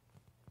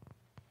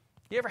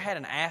 You ever had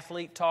an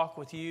athlete talk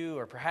with you,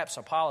 or perhaps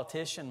a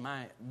politician?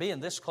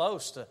 Being this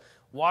close to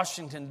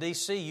Washington,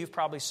 D.C., you've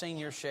probably seen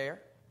your share.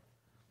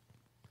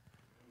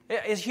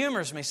 It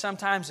humors me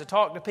sometimes to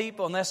talk to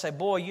people and they'll say,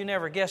 boy, you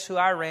never guess who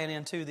I ran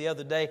into the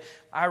other day.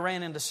 I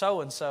ran into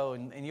so-and-so.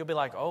 And you'll be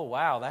like, oh,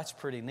 wow, that's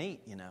pretty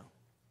neat, you know.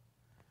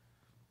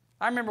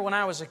 I remember when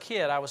I was a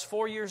kid, I was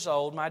 4 years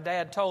old. My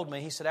dad told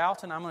me, he said,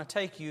 Alton, I'm going to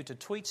take you to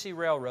Tues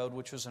Railroad,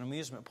 which was an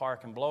amusement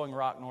park in Blowing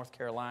Rock, North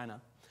Carolina.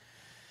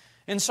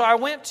 And so I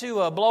went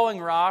to Blowing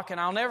Rock, and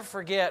I'll never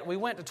forget, we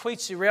went to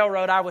Tues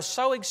Railroad. I was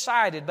so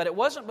excited, but it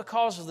wasn't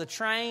because of the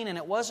train and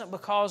it wasn't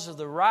because of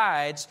the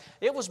rides.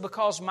 It was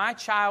because my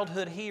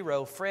childhood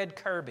hero, Fred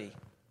Kirby,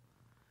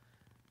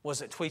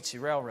 was at Tues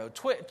Railroad.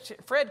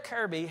 Fred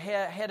Kirby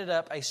headed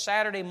up a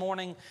Saturday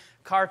morning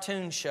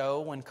cartoon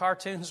show when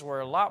cartoons were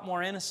a lot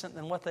more innocent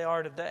than what they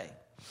are today.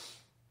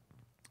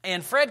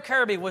 And Fred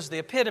Kirby was the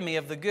epitome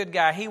of the good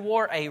guy. He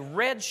wore a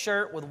red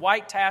shirt with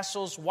white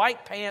tassels,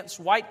 white pants,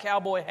 white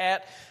cowboy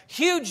hat,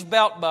 huge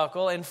belt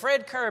buckle, and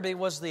Fred Kirby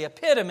was the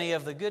epitome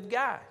of the good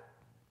guy.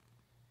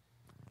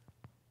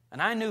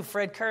 And I knew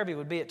Fred Kirby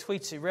would be at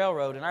Tues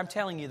Railroad, and I'm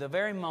telling you, the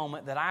very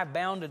moment that I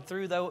bounded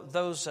through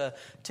those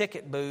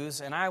ticket booths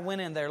and I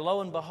went in there,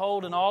 lo and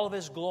behold, in all of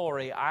his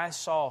glory, I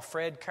saw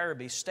Fred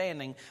Kirby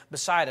standing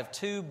beside of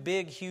two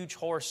big, huge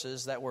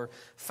horses that were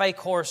fake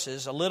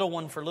horses, a little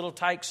one for little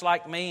tykes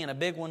like me and a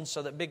big one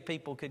so that big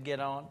people could get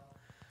on.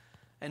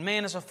 And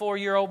man, as a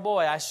 4-year-old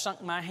boy, I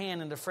sunk my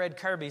hand into Fred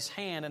Kirby's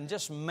hand and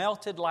just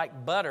melted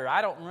like butter.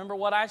 I don't remember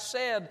what I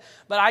said,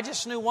 but I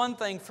just knew one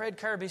thing. Fred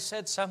Kirby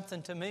said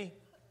something to me.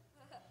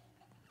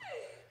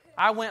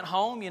 I went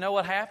home, you know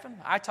what happened?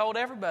 I told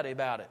everybody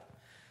about it.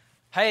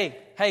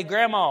 Hey,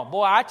 Grandma,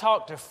 boy, I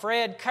talked to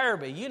Fred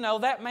Kirby. You know,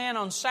 that man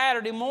on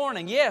Saturday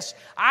morning. Yes,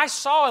 I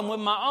saw him with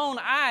my own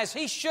eyes.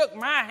 He shook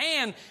my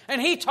hand and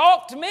he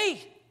talked to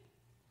me.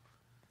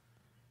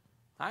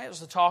 It was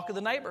the talk of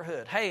the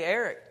neighborhood. Hey,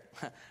 Eric,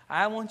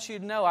 I want you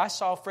to know I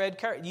saw Fred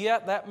Kirby.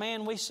 Yep, that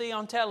man we see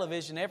on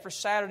television every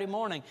Saturday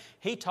morning,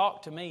 he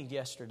talked to me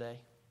yesterday.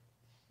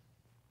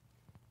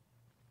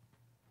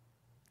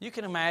 You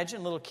can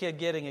imagine a little kid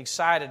getting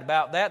excited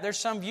about that. There's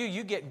some of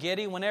you get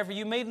giddy whenever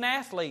you meet an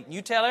athlete.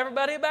 You tell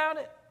everybody about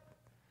it.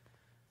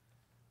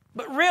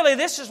 But really,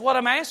 this is what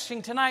I'm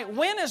asking tonight.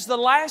 When is the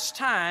last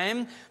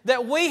time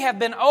that we have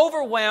been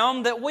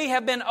overwhelmed, that we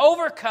have been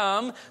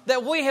overcome,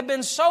 that we have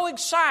been so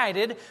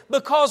excited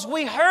because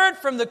we heard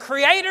from the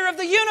Creator of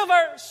the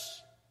universe?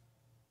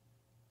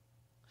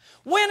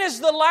 When is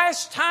the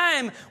last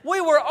time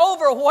we were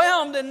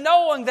overwhelmed in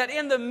knowing that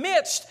in the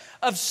midst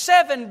of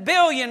 7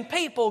 billion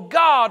people,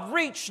 God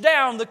reached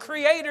down, the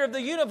Creator of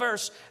the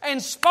universe,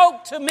 and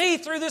spoke to me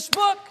through this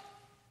book?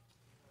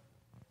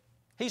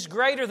 He's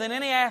greater than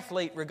any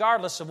athlete,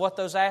 regardless of what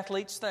those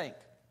athletes think.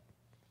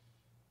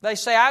 They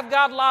say, I've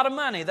got a lot of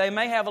money. They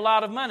may have a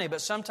lot of money,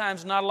 but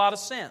sometimes not a lot of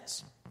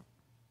sense.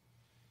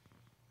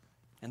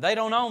 And they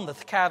don't own the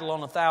cattle on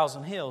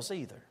 1,000 hills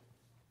either.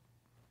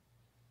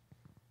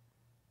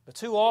 But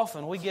too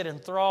often we get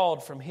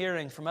enthralled from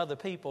hearing from other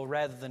people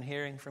rather than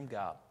hearing from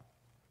God.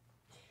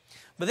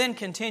 But then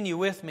continue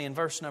with me in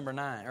verse number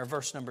 9 or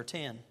verse number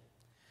 10.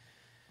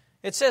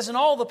 It says, and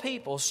all the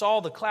people saw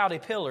the cloudy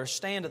pillar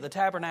stand at the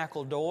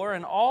tabernacle door,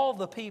 and all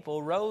the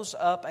people rose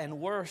up and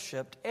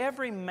worshiped,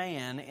 every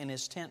man in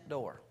his tent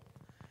door.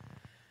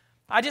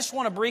 I just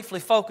want to briefly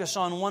focus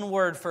on one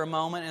word for a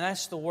moment, and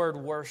that's the word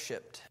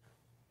worshiped.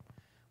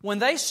 When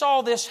they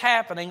saw this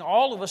happening,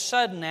 all of a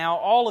sudden now,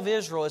 all of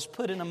Israel is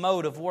put in a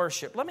mode of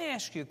worship. Let me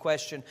ask you a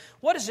question.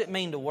 What does it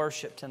mean to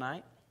worship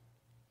tonight?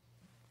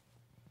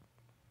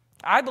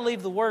 I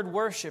believe the word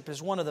worship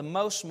is one of the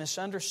most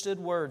misunderstood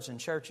words in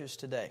churches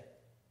today.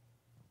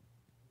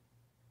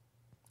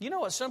 You know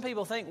what some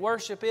people think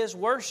worship is?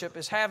 Worship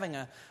is having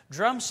a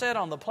drum set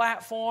on the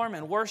platform,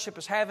 and worship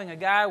is having a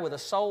guy with a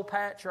soul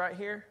patch right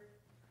here.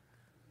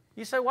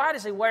 You say, why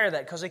does he wear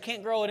that? Because he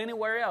can't grow it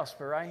anywhere else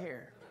but right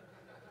here.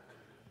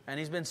 And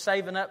he's been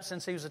saving up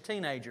since he was a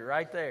teenager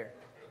right there.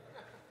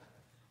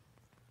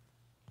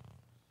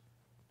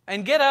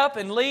 And get up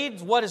and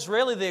lead what is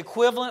really the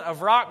equivalent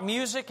of rock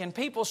music, and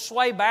people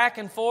sway back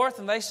and forth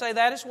and they say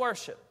that is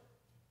worship.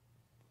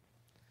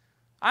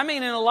 I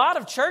mean, in a lot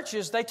of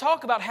churches, they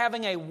talk about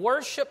having a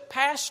worship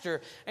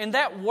pastor, and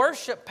that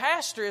worship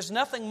pastor is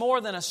nothing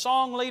more than a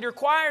song leader,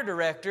 choir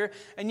director,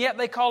 and yet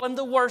they call him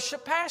the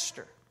worship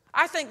pastor.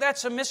 I think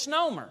that's a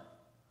misnomer.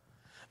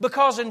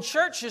 Because in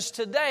churches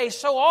today,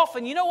 so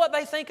often, you know what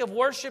they think of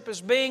worship as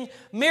being?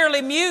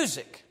 Merely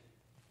music.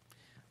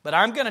 But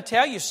I'm going to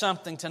tell you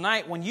something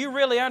tonight. When you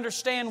really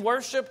understand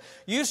worship,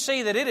 you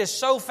see that it is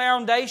so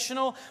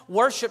foundational.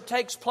 Worship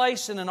takes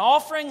place in an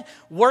offering.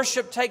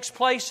 Worship takes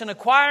place in a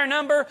choir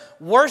number.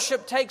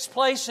 Worship takes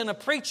place in a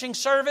preaching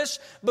service.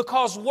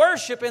 Because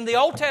worship in the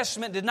Old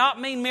Testament did not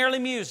mean merely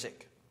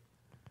music.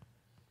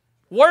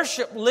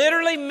 Worship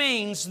literally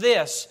means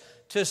this: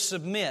 to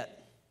submit.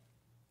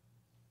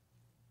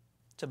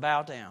 To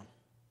bow down.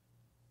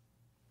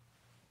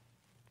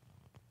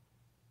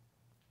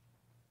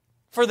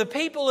 For the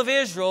people of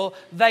Israel,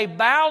 they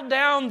bowed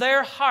down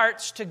their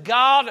hearts to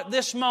God at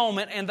this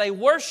moment and they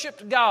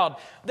worshiped God.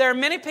 There are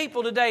many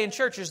people today in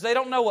churches, they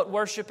don't know what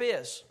worship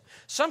is.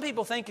 Some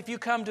people think if you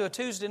come to a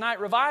Tuesday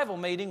night revival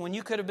meeting when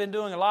you could have been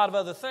doing a lot of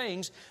other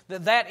things,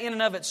 that in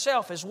and of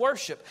itself is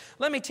worship.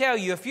 Let me tell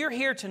you, if you're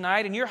here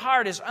tonight and your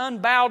heart is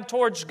unbowed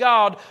towards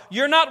God,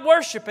 you're not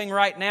worshiping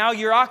right now.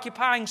 You're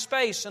occupying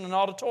space in an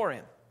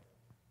auditorium.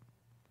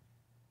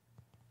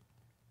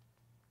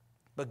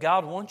 But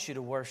God wants you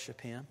to worship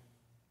Him.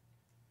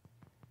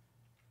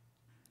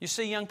 You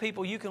see, young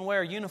people, you can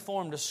wear a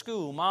uniform to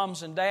school.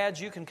 Moms and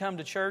dads, you can come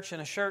to church in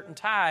a shirt and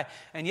tie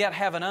and yet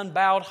have an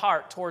unbowed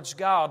heart towards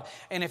God.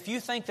 And if you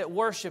think that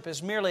worship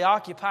is merely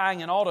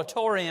occupying an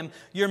auditorium,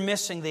 you're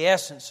missing the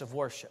essence of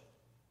worship.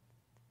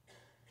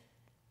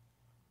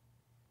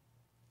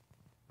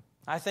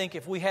 I think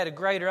if we had a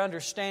greater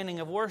understanding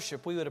of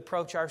worship, we would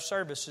approach our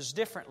services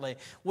differently.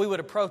 We would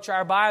approach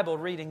our Bible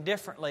reading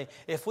differently.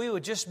 If we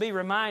would just be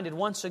reminded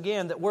once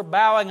again that we're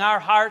bowing our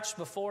hearts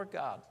before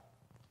God.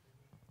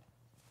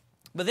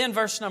 But then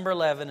verse number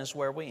 11 is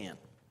where we end.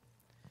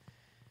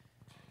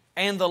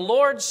 And the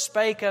Lord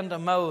spake unto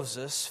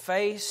Moses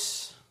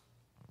face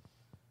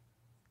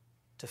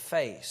to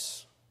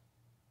face,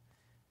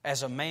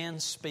 as a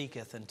man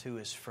speaketh unto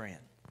his friend.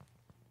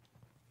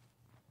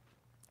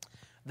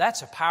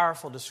 That's a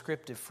powerful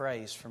descriptive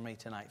phrase for me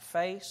tonight.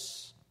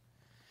 Face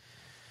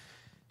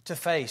to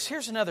face.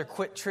 Here's another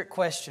quick trick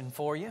question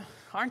for you.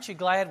 Aren't you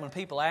glad when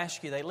people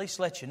ask you, they at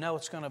least let you know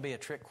it's going to be a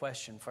trick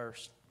question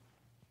first?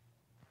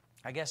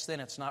 I guess then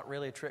it's not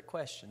really a trick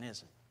question,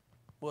 is it?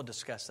 We'll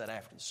discuss that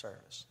after the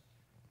service.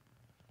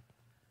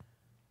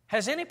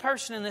 Has any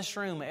person in this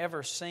room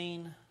ever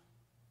seen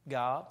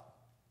God?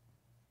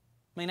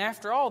 I mean,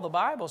 after all, the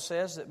Bible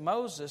says that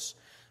Moses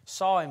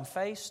saw Him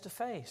face to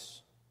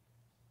face.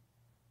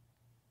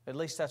 At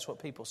least that's what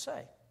people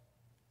say.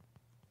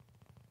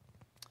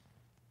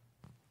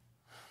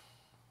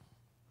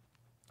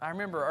 I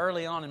remember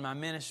early on in my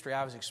ministry,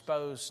 I was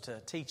exposed to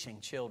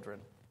teaching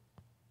children.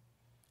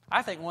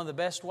 I think one of the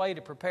best ways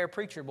to prepare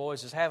preacher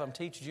boys is have them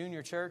teach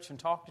junior church and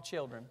talk to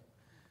children.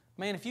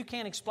 Man, if you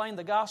can't explain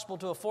the gospel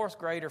to a fourth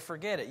grader,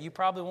 forget it. You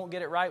probably won't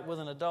get it right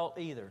with an adult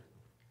either.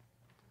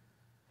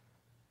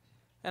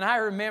 And I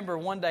remember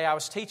one day I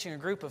was teaching a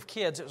group of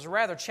kids. It was a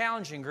rather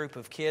challenging group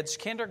of kids,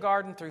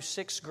 kindergarten through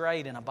 6th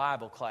grade in a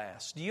Bible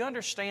class. Do you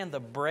understand the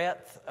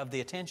breadth of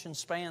the attention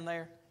span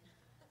there?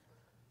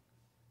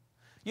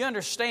 You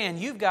understand,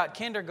 you've got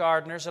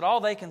kindergartners that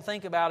all they can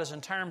think about is in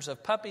terms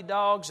of puppy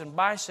dogs and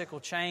bicycle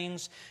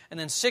chains, and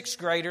then 6th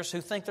graders who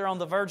think they're on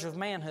the verge of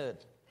manhood.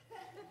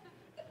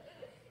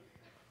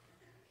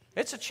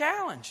 It's a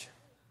challenge.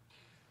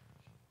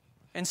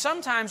 And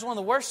sometimes one of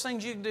the worst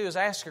things you can do is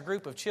ask a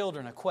group of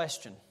children a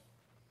question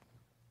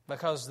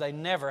because they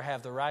never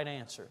have the right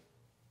answer.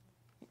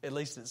 At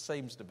least it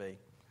seems to be.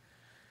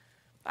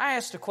 I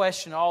asked a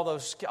question to all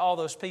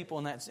those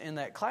people in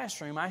that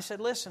classroom. I said,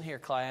 listen here,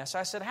 class.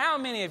 I said, how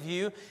many of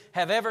you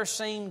have ever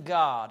seen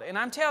God? And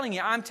I'm telling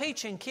you, I'm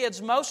teaching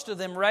kids, most of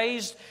them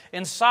raised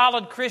in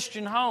solid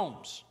Christian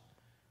homes.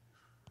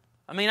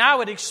 I mean, I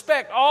would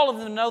expect all of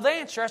them to know the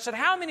answer. I said,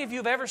 how many of you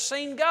have ever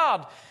seen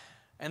God?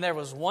 And there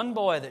was one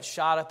boy that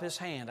shot up his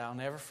hand. I'll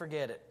never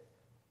forget it.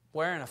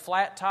 Wearing a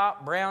flat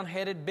top,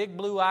 brown-headed, big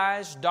blue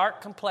eyes, dark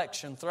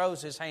complexion,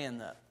 throws his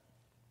hand up.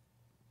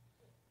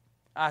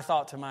 I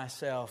thought to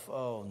myself,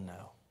 oh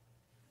no.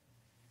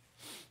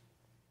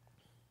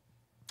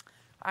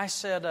 I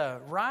said,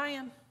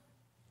 Ryan,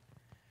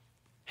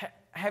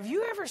 have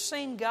you ever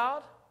seen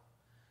God?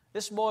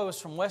 This boy was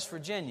from West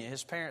Virginia.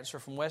 His parents were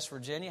from West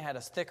Virginia, had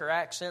a thicker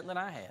accent than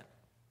I had.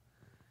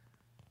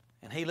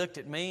 And he looked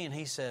at me and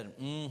he said,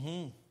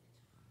 mm-hmm.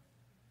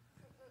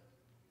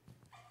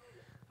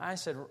 I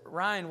said,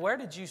 Ryan, where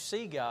did you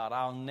see God?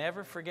 I'll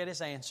never forget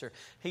his answer.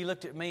 He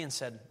looked at me and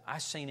said, I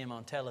seen Him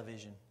on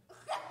television.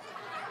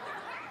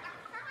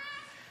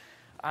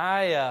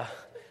 I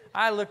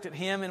looked at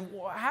him, and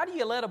how do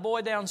you let a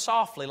boy down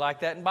softly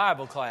like that in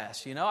Bible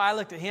class? You know, I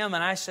looked at him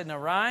and I said, now,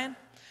 Ryan,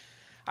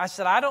 I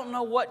said, I don't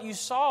know what you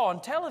saw on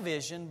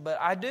television,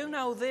 but I do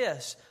know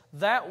this.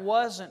 That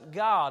wasn't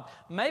God.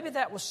 Maybe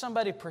that was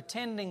somebody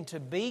pretending to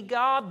be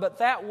God, but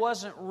that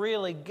wasn't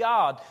really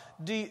God.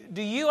 Do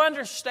you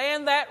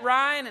understand that,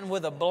 Ryan? And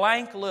with a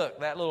blank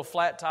look, that little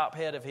flat top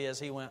head of his,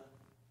 he went.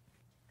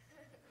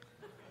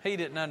 He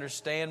didn't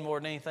understand more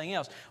than anything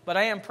else. But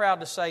I am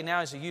proud to say now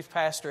as a youth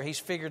pastor, he's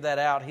figured that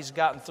out. He's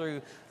gotten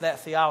through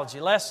that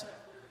theology lesson.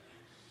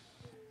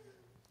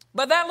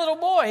 But that little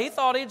boy, he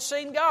thought he'd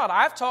seen God.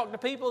 I've talked to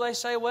people, they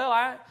say, well,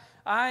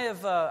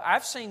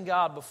 I've seen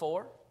God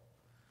before.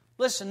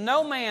 Listen,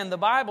 no man, the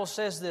Bible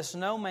says this,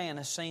 no man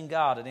has seen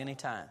God at any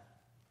time.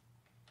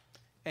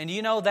 And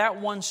you know that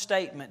one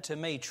statement to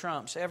me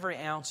trumps every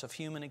ounce of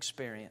human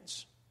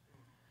experience.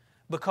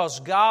 Because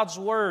God's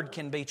Word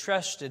can be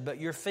trusted,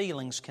 but your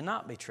feelings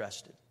cannot be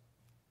trusted.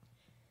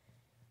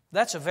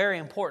 That's a very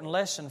important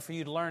lesson for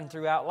you to learn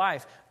throughout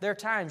life. There are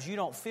times you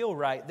don't feel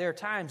right. There are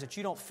times that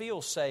you don't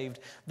feel saved.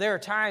 There are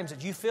times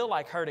that you feel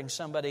like hurting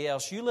somebody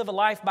else. You live a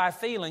life by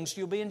feelings,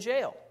 you'll be in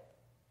jail.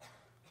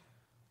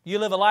 You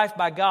live a life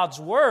by God's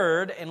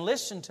Word, and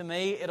listen to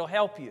me, it'll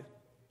help you.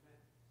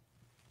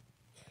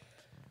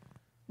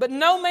 But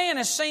no man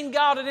has seen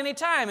God at any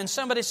time. And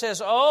somebody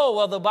says, oh,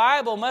 well, the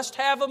Bible must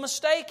have a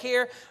mistake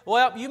here.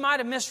 Well, you might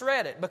have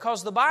misread it,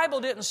 because the Bible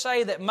didn't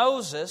say that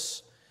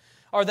Moses,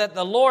 or that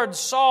the Lord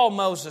saw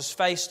Moses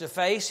face to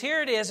face.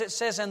 Here it is. It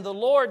says, and the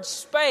Lord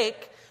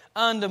spake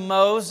unto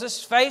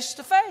Moses face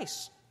to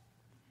face.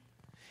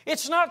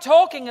 It's not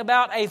talking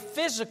about a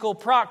physical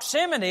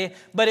proximity,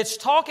 but it's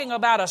talking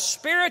about a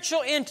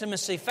spiritual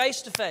intimacy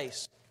face to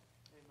face.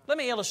 Let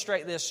me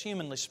illustrate this,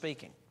 humanly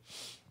speaking.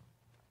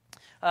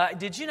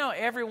 Did you know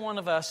every one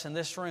of us in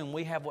this room,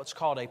 we have what's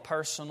called a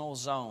personal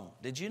zone?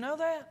 Did you know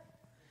that?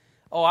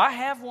 Oh, I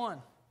have one.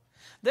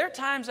 There are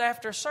times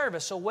after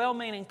service, a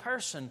well-meaning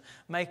person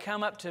may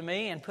come up to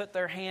me and put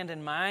their hand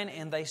in mine,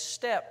 and they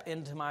step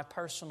into my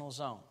personal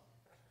zone.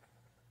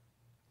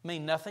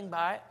 Mean nothing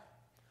by it.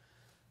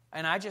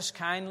 And I just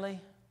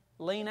kindly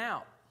lean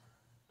out.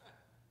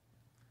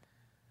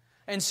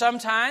 And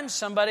sometimes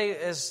somebody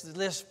is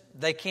this,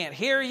 they can't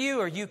hear you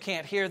or you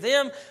can't hear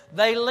them.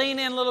 They lean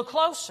in a little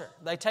closer.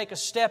 They take a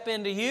step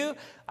into you.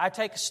 I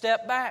take a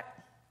step back.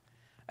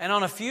 And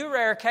on a few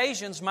rare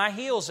occasions, my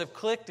heels have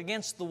clicked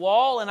against the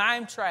wall and I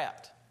am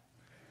trapped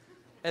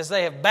as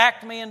they have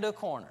backed me into a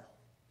corner.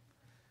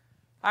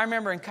 I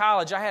remember in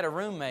college, I had a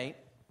roommate.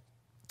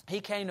 He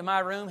came to my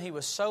room. He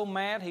was so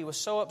mad. He was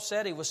so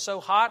upset. He was so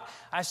hot.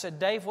 I said,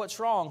 Dave, what's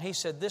wrong? He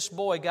said, this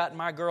boy got in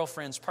my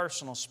girlfriend's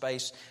personal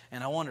space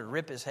and I wanted to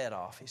rip his head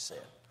off, he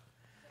said.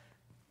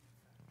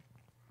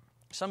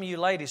 Some of you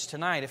ladies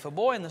tonight, if a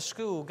boy in the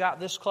school got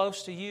this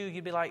close to you,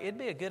 you'd be like, it'd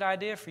be a good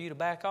idea for you to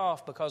back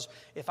off, because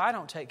if I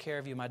don't take care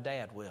of you, my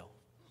dad will.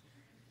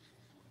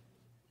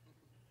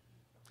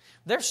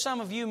 There's some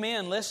of you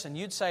men, listen,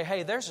 you'd say,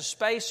 hey, there's a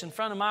space in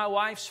front of my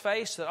wife's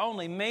face that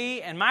only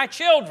me and my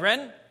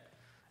children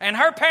and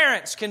her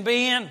parents can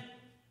be in,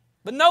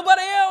 but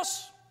nobody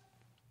else.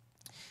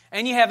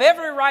 And you have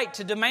every right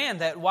to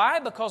demand that. Why?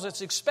 Because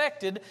it's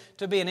expected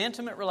to be an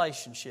intimate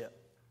relationship.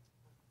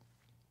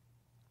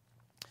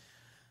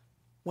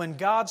 When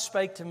God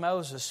spake to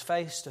Moses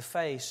face to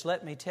face,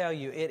 let me tell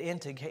you, it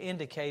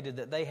indicated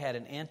that they had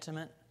an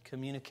intimate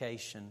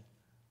communication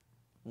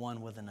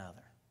one with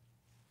another.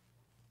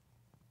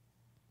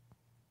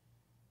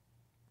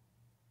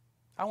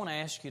 I want to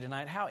ask you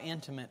tonight, how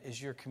intimate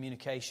is your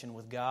communication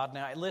with God?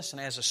 Now, listen,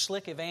 as a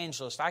slick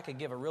evangelist, I could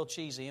give a real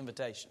cheesy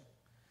invitation.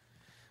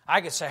 I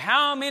could say,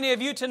 how many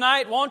of you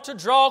tonight want to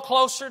draw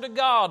closer to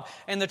God?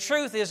 And the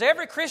truth is,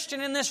 every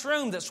Christian in this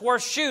room that's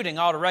worth shooting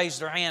ought to raise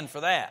their hand for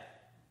that.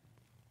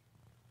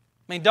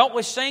 I mean, don't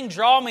we sing,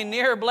 draw me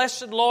near,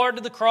 blessed Lord,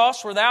 to the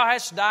cross where thou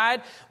hast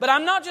died? But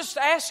I'm not just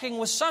asking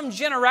with some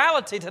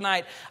generality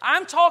tonight.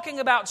 I'm talking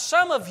about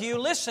some of you.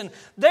 Listen,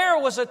 there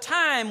was a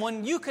time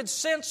when you could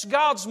sense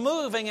God's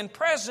moving and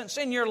presence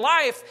in your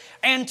life,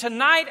 and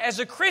tonight as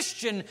a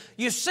Christian,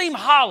 you seem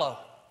hollow.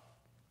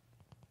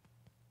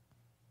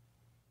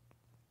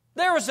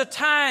 There was a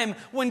time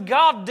when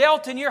God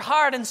dealt in your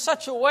heart in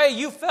such a way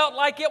you felt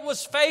like it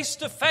was face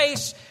to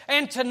face,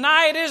 and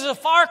tonight is a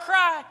far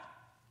cry.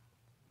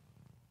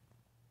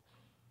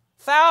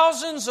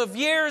 Thousands of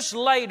years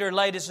later,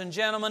 ladies and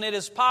gentlemen, it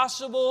is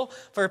possible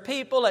for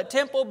people at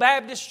Temple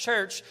Baptist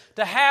Church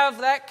to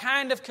have that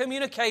kind of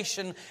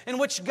communication in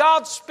which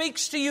God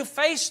speaks to you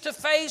face to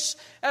face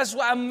as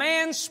a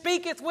man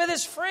speaketh with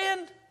his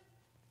friend.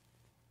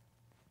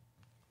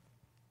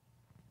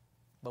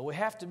 But we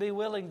have to be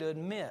willing to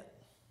admit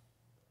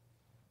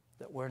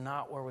that we're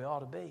not where we ought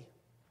to be.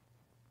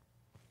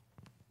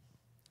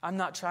 I'm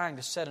not trying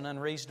to set an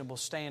unreasonable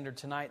standard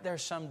tonight. There are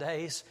some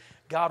days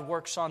God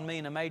works on me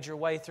in a major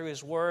way through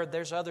His Word.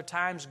 There's other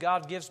times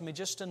God gives me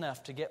just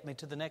enough to get me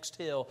to the next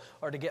hill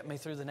or to get me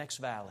through the next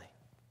valley.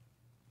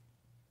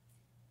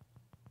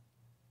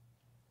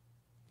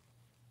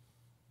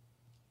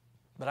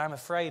 But I'm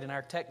afraid in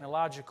our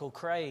technological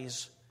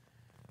craze,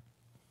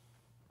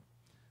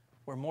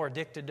 we're more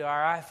addicted to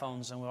our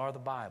iPhones than we are the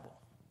Bible.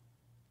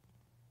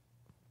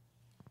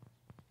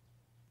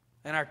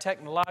 In our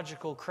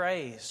technological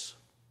craze,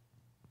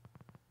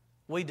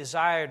 we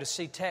desire to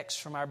see texts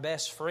from our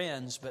best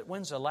friends, but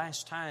when's the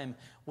last time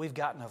we've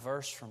gotten a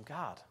verse from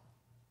God?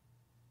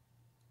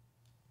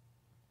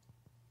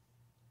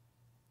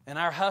 In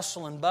our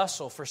hustle and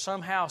bustle, for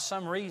somehow,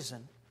 some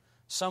reason,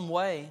 some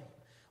way,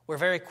 we're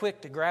very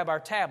quick to grab our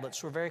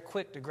tablets, we're very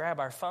quick to grab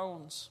our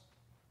phones,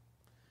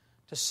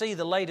 to see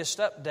the latest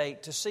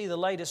update, to see the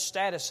latest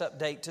status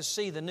update, to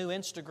see the new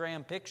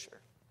Instagram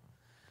picture,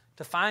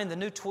 to find the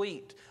new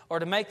tweet, or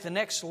to make the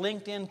next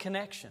LinkedIn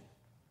connection.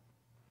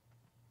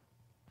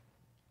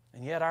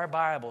 And yet our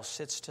Bible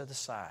sits to the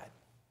side,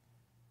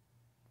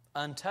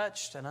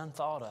 untouched and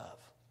unthought of.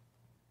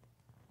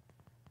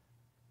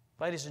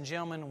 Ladies and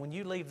gentlemen, when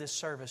you leave this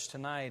service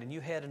tonight and you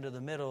head into the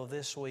middle of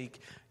this week,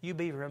 you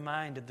be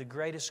reminded the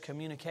greatest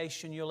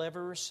communication you'll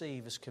ever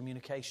receive is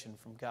communication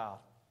from God.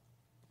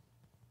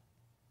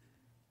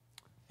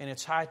 And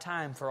it's high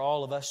time for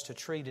all of us to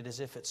treat it as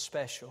if it's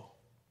special,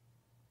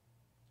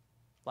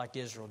 like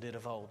Israel did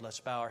of old. Let's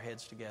bow our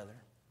heads together.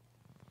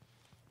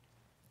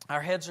 Our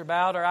heads are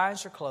bowed, our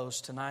eyes are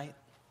closed tonight.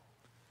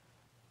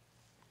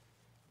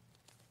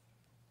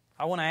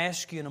 I want to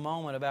ask you in a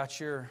moment about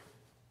your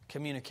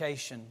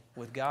communication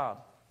with God.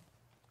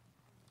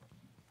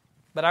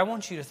 But I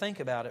want you to think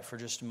about it for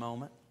just a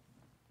moment.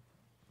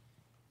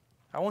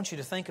 I want you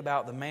to think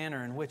about the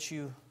manner in which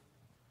you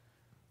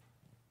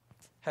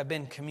have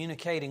been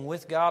communicating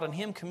with God and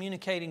Him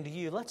communicating to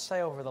you, let's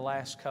say over the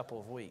last couple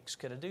of weeks.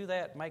 Could I do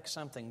that? Make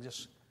something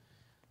just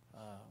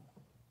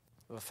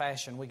of a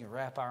fashion we can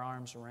wrap our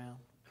arms around?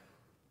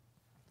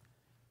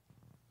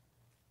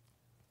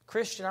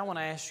 Christian, I want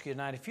to ask you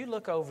tonight, if you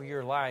look over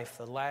your life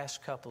the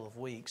last couple of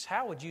weeks,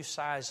 how would you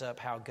size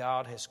up how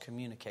God has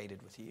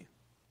communicated with you?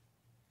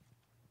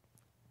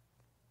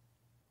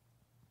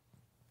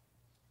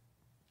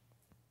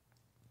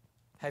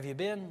 Have you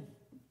been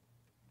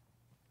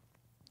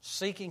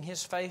seeking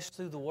His face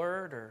through the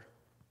Word, or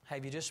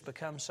have you just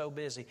become so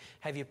busy?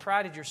 Have you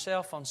prided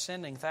yourself on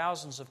sending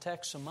thousands of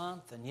texts a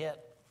month and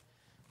yet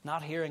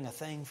not hearing a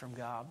thing from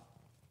God?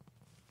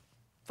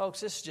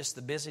 Folks, this is just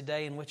the busy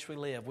day in which we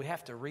live. We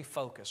have to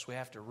refocus. We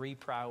have to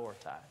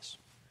reprioritize.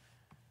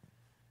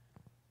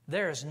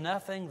 There is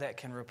nothing that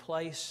can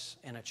replace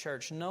in a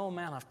church, no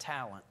amount of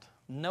talent,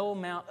 no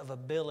amount of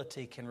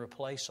ability can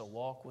replace a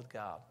walk with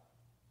God.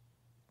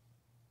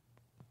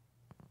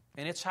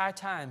 And it's high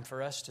time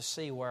for us to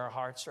see where our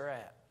hearts are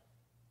at.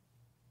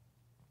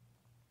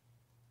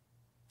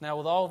 Now,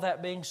 with all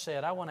that being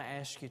said, I want to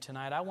ask you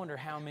tonight, I wonder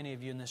how many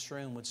of you in this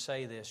room would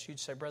say this. You'd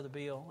say, Brother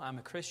Beal, I'm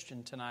a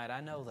Christian tonight.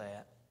 I know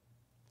that.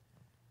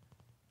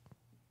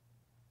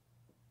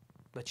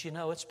 But you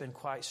know, it's been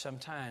quite some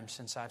time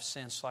since I've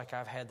sensed like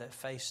I've had that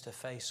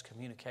face-to-face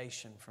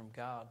communication from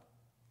God.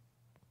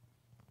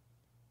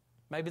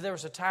 Maybe there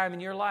was a time in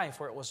your life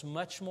where it was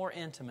much more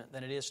intimate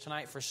than it is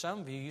tonight. For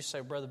some of you, you say,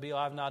 Brother Beal,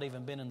 I've not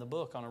even been in the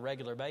book on a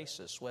regular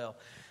basis. Well,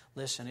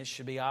 listen, it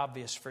should be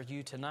obvious for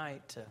you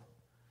tonight to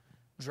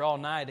draw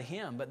nigh to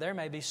Him. But there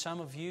may be some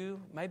of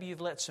you, maybe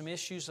you've let some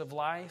issues of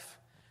life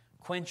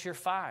quench your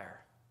fire.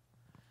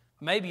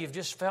 Maybe you've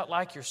just felt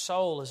like your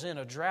soul is in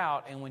a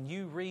drought, and when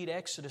you read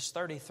Exodus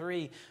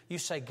 33, you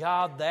say,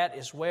 God, that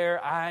is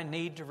where I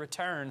need to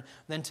return.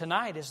 Then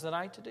tonight is the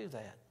night to do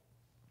that.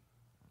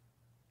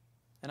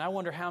 And I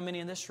wonder how many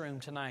in this room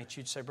tonight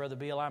you'd say, Brother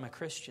Beal, I'm a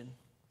Christian.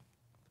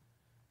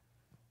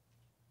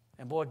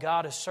 And boy,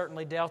 God has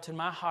certainly dealt in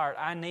my heart.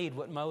 I need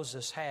what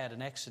Moses had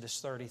in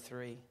Exodus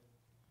 33.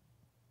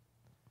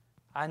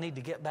 I need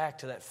to get back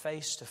to that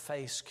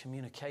face-to-face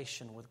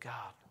communication with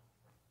God.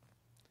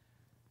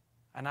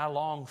 And I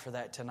long for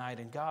that tonight,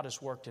 and God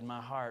has worked in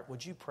my heart.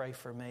 Would you pray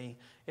for me?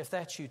 If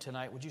that's you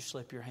tonight, would you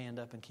slip your hand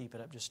up and keep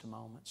it up just a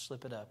moment?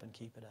 Slip it up and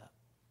keep it up.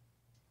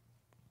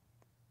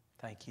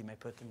 Thank you. You may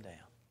put them down.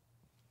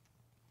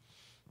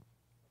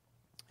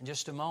 In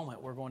just a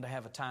moment, we're going to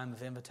have a time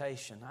of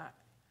invitation.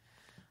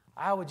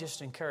 I would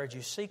just encourage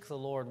you, seek the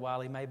Lord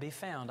while He may be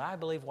found. I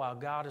believe while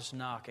God is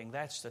knocking,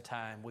 that's the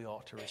time we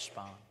ought to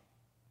respond.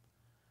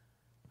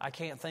 I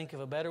can't think of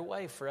a better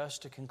way for us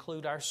to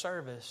conclude our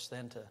service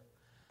than to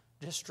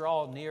just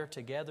draw near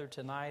together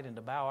tonight and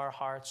to bow our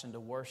hearts and to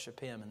worship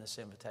Him in this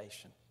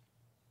invitation.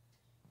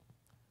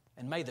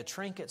 And may the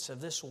trinkets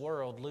of this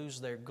world lose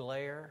their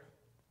glare,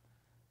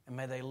 and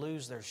may they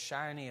lose their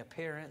shiny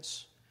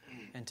appearance.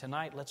 And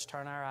tonight, let's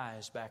turn our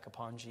eyes back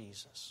upon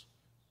Jesus.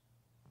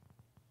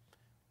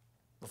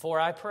 Before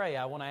I pray,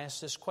 I want to ask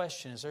this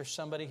question. Is there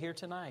somebody here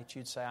tonight?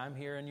 You'd say, I'm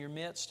here in your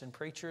midst, and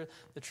preacher,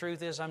 the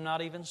truth is I'm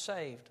not even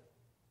saved.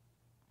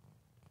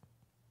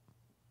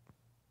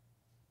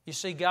 You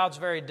see, God's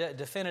very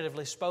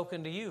definitively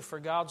spoken to you. For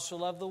God so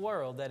loved the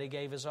world that He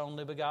gave His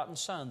only begotten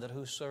Son, that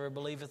whosoever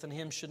believeth in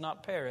Him should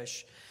not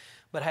perish,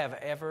 but have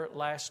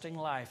everlasting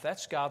life.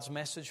 That's God's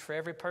message for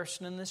every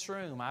person in this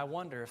room. I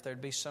wonder if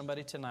there'd be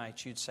somebody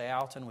tonight, you'd say,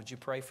 Alton, would you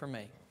pray for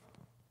me?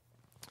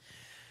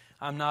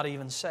 I'm not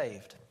even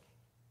saved.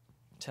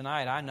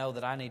 Tonight, I know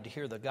that I need to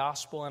hear the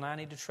gospel and I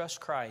need to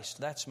trust Christ.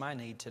 That's my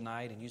need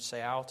tonight. And you'd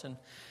say, Alton,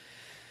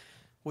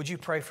 would you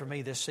pray for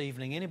me this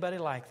evening? Anybody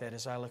like that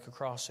as I look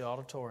across the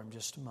auditorium?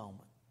 Just a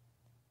moment.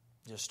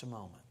 Just a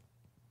moment.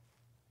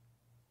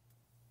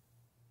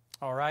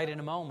 All right, in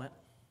a moment,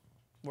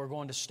 we're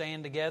going to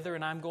stand together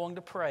and I'm going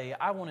to pray.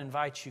 I want to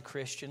invite you,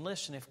 Christian.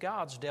 Listen, if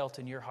God's dealt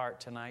in your heart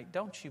tonight,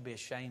 don't you be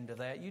ashamed of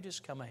that. You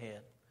just come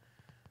ahead.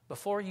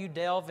 Before you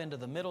delve into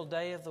the middle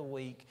day of the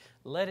week,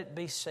 let it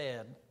be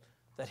said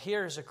that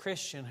here is a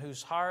Christian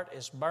whose heart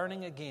is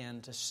burning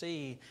again to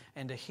see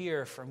and to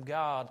hear from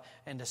God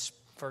and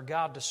for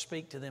God to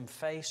speak to them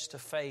face to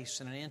face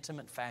in an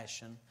intimate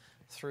fashion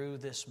through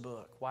this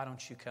book. Why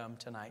don't you come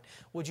tonight?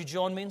 Would you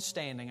join me in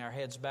standing, our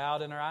heads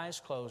bowed and our eyes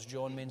closed?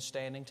 Join me in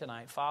standing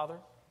tonight. Father,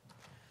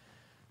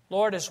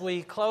 Lord, as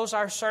we close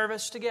our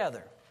service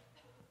together,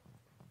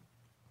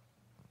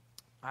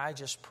 I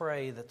just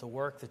pray that the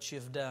work that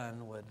you've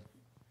done would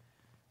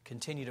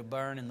continue to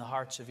burn in the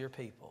hearts of your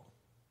people.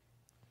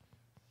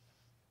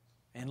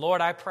 And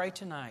Lord, I pray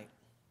tonight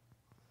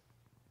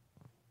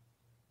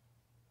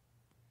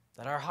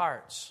that our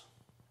hearts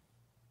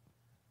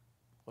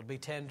would be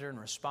tender and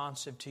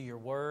responsive to your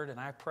word. And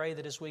I pray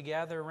that as we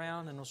gather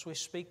around and as we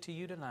speak to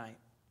you tonight,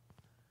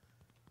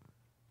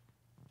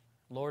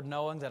 Lord,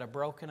 knowing that a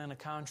broken and a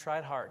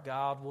contrite heart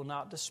God will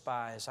not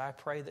despise, I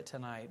pray that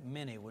tonight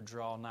many would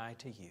draw nigh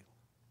to you.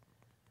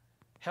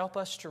 Help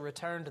us to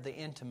return to the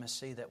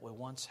intimacy that we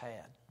once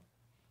had.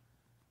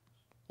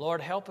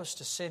 Lord, help us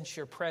to sense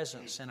your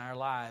presence in our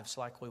lives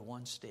like we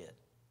once did.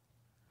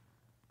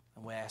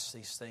 And we ask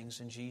these things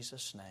in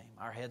Jesus' name.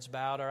 Our heads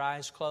bowed, our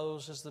eyes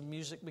closed as the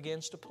music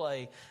begins to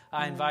play.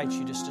 I invite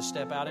you just to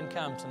step out and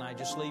come tonight.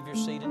 Just leave your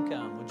seat and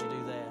come. Would you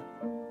do that?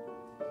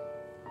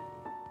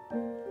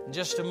 In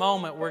just a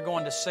moment, we're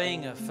going to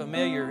sing a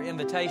familiar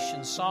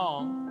invitation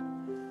song.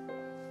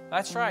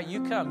 That's right,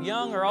 you come,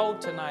 young or old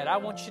tonight. I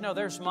want you to know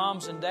there's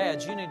moms and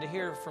dads. You need to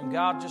hear from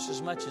God just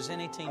as much as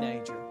any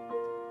teenager.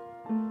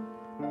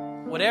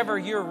 Whatever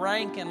your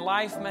rank in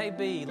life may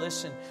be,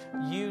 listen,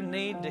 you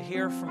need to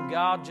hear from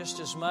God just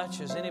as much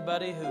as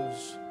anybody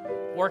who's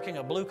working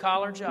a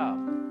blue-collar job.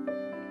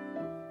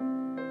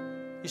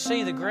 You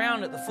see, the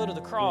ground at the foot of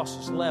the cross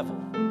is level.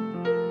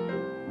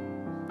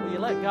 Will you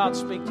let God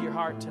speak to your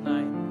heart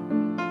tonight?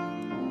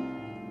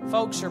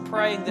 Folks are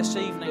praying this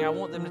evening. I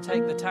want them to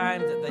take the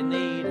time that they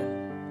need.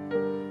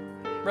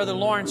 Brother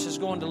Lawrence is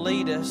going to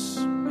lead us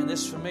in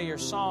this familiar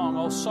song.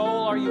 Oh,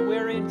 soul, are you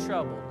weary and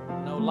troubled?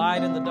 No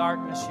light in the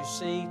darkness you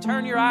see.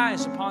 Turn your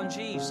eyes upon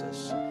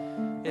Jesus.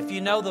 If you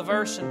know the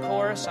verse and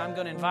chorus, I'm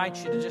going to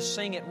invite you to just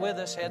sing it with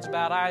us, heads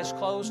bowed, eyes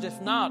closed.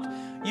 If not,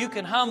 you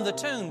can hum the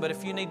tune, but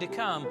if you need to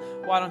come,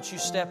 why don't you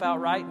step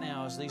out right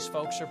now as these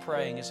folks are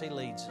praying as he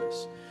leads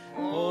us.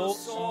 Oh,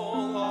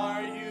 soul,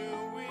 are you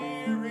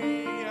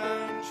weary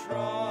and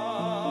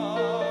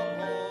troubled?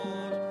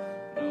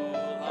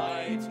 No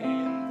light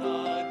in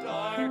the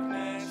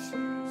darkness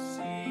you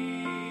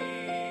see.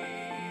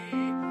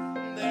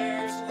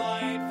 There's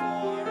light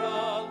for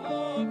a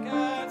look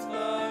at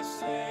the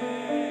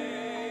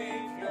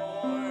Savior,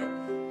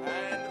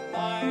 and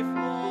life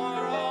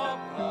more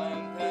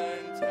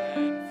abundant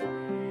and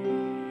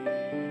free.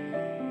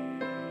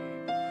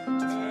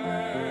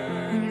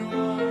 Turn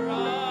your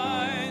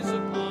eyes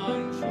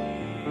upon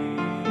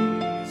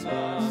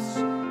Jesus.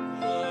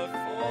 Look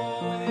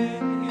full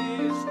in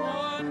His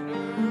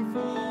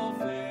wonderful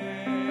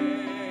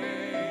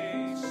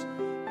face,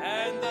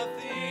 and the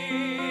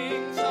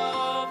things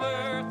of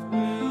earth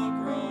will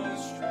grow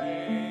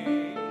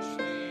strangely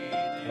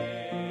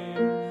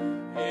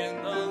dim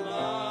in the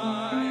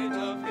light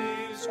of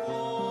His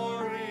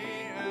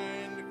glory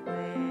and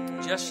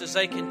grace. Just as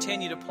they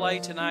continue to play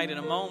tonight, in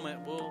a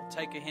moment, we'll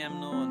take a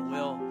hymnal and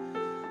we'll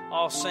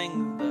all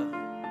sing the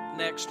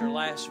next or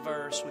last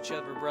verse,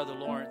 whichever Brother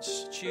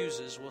Lawrence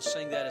chooses. We'll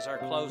sing that as our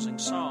closing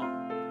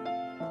song.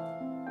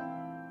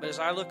 But as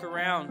I look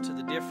around to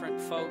the different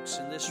folks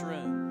in this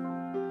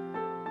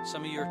room,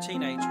 some of you are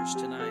teenagers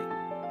tonight,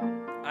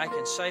 I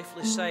can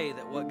safely say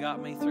that what got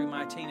me through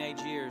my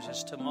teenage years,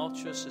 as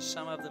tumultuous as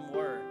some of them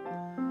were,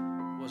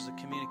 was the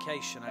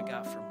communication I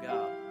got from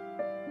God.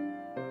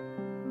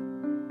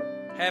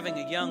 Having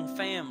a young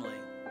family,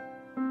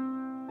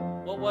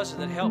 what was it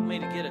that helped me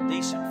to get a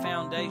decent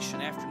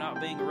foundation after not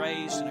being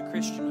raised in a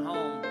Christian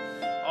home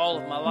all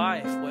of my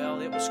life? Well,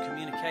 it was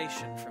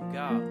communication from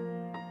God.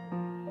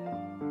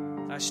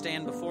 I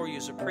stand before you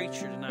as a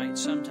preacher tonight,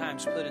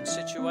 sometimes put in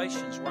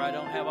situations where I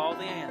don't have all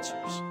the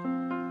answers.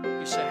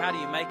 You say, how do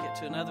you make it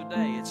to another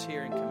day? It's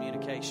hearing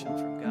communication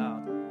from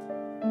God.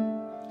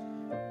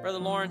 Brother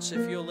Lawrence,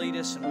 if you'll lead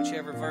us in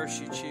whichever verse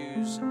you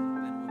choose, and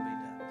then we'll be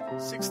done.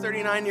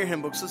 639 in your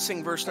hymn books. Let's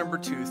sing verse number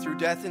 2. Through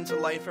death into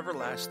life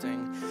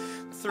everlasting.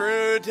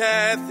 Through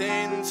death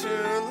into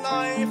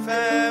life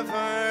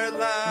everlasting.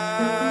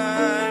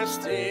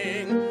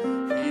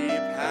 He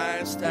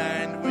passed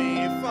and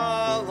we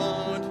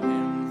followed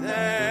Him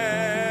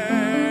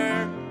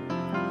there.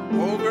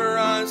 Over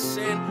us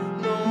sin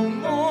no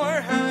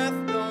more hath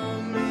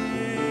dominion.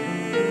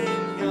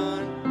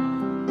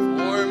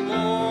 For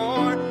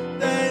more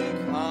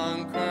than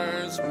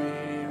conquerors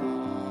we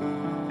are.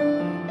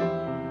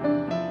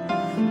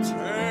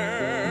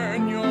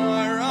 Turn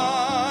your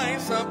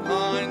eyes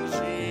upon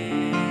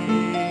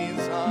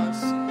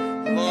Jesus.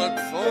 Look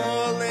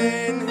full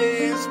in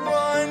His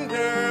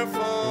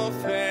wonderful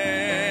face,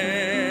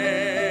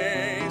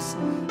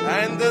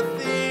 and the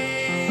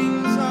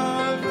things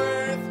of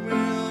earth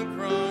will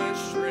grow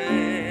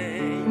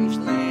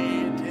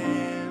strangely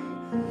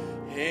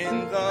dim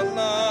in the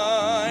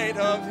light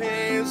of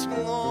His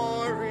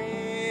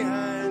glory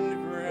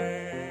and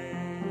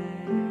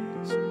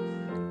grace.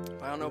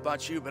 I don't know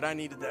about you, but I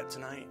needed that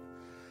tonight.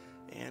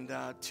 And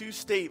two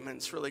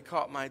statements really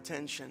caught my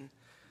attention.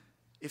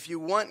 If you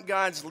want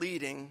God's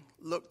leading,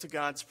 look to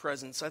God's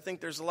presence. I think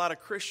there's a lot of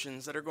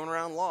Christians that are going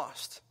around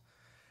lost.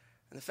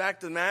 And the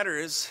fact of the matter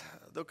is,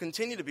 they'll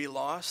continue to be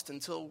lost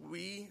until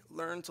we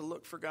learn to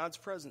look for God's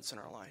presence in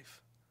our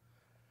life.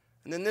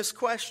 And then this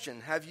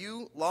question, have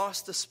you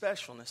lost the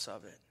specialness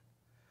of it?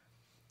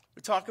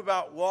 We talk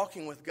about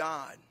walking with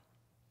God.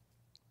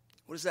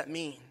 What does that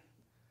mean?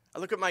 I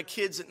look at my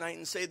kids at night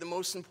and say the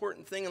most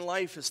important thing in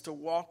life is to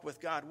walk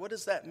with God. What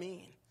does that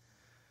mean?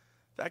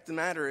 The fact of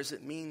the matter is,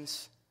 it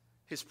means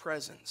His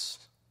presence.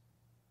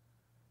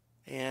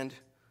 And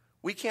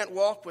we can't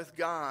walk with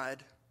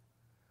God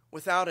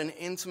without an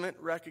intimate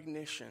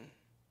recognition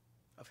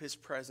of His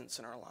presence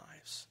in our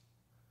lives.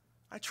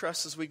 I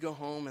trust as we go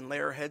home and lay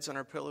our heads on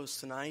our pillows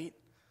tonight,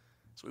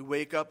 as we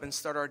wake up and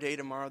start our day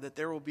tomorrow, that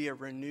there will be a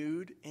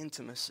renewed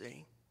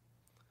intimacy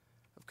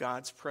of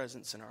God's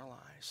presence in our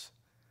lives.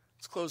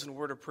 Let's close in a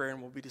word of prayer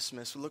and we'll be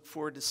dismissed. We look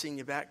forward to seeing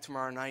you back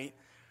tomorrow night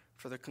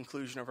for the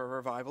conclusion of our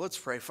revival. Let's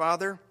pray.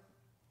 Father,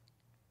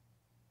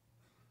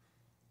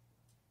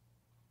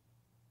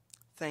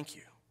 thank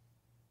you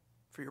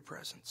for your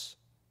presence.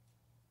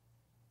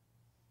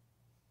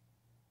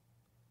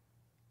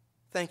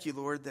 Thank you,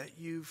 Lord, that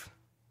you've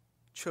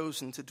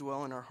chosen to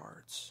dwell in our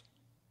hearts.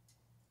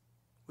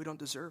 We don't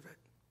deserve it.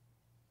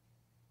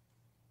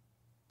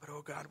 But,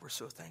 oh God, we're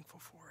so thankful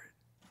for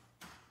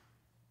it.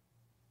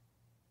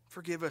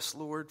 Forgive us,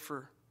 Lord,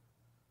 for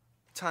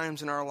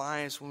times in our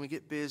lives when we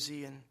get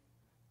busy and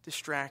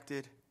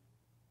distracted.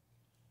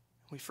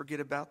 We forget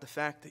about the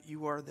fact that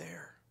you are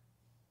there,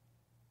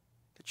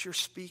 that you're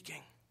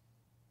speaking,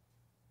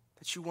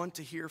 that you want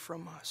to hear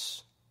from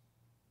us.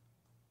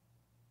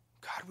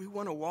 God, we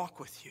want to walk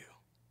with you.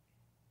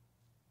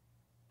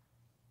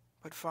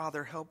 But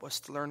Father, help us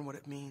to learn what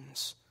it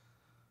means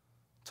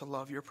to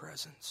love your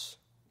presence.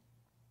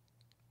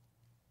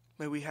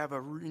 May we have a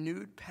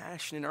renewed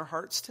passion in our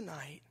hearts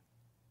tonight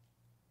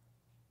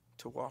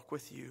to walk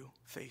with you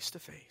face to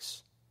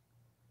face.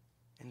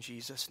 In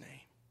Jesus' name,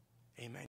 amen.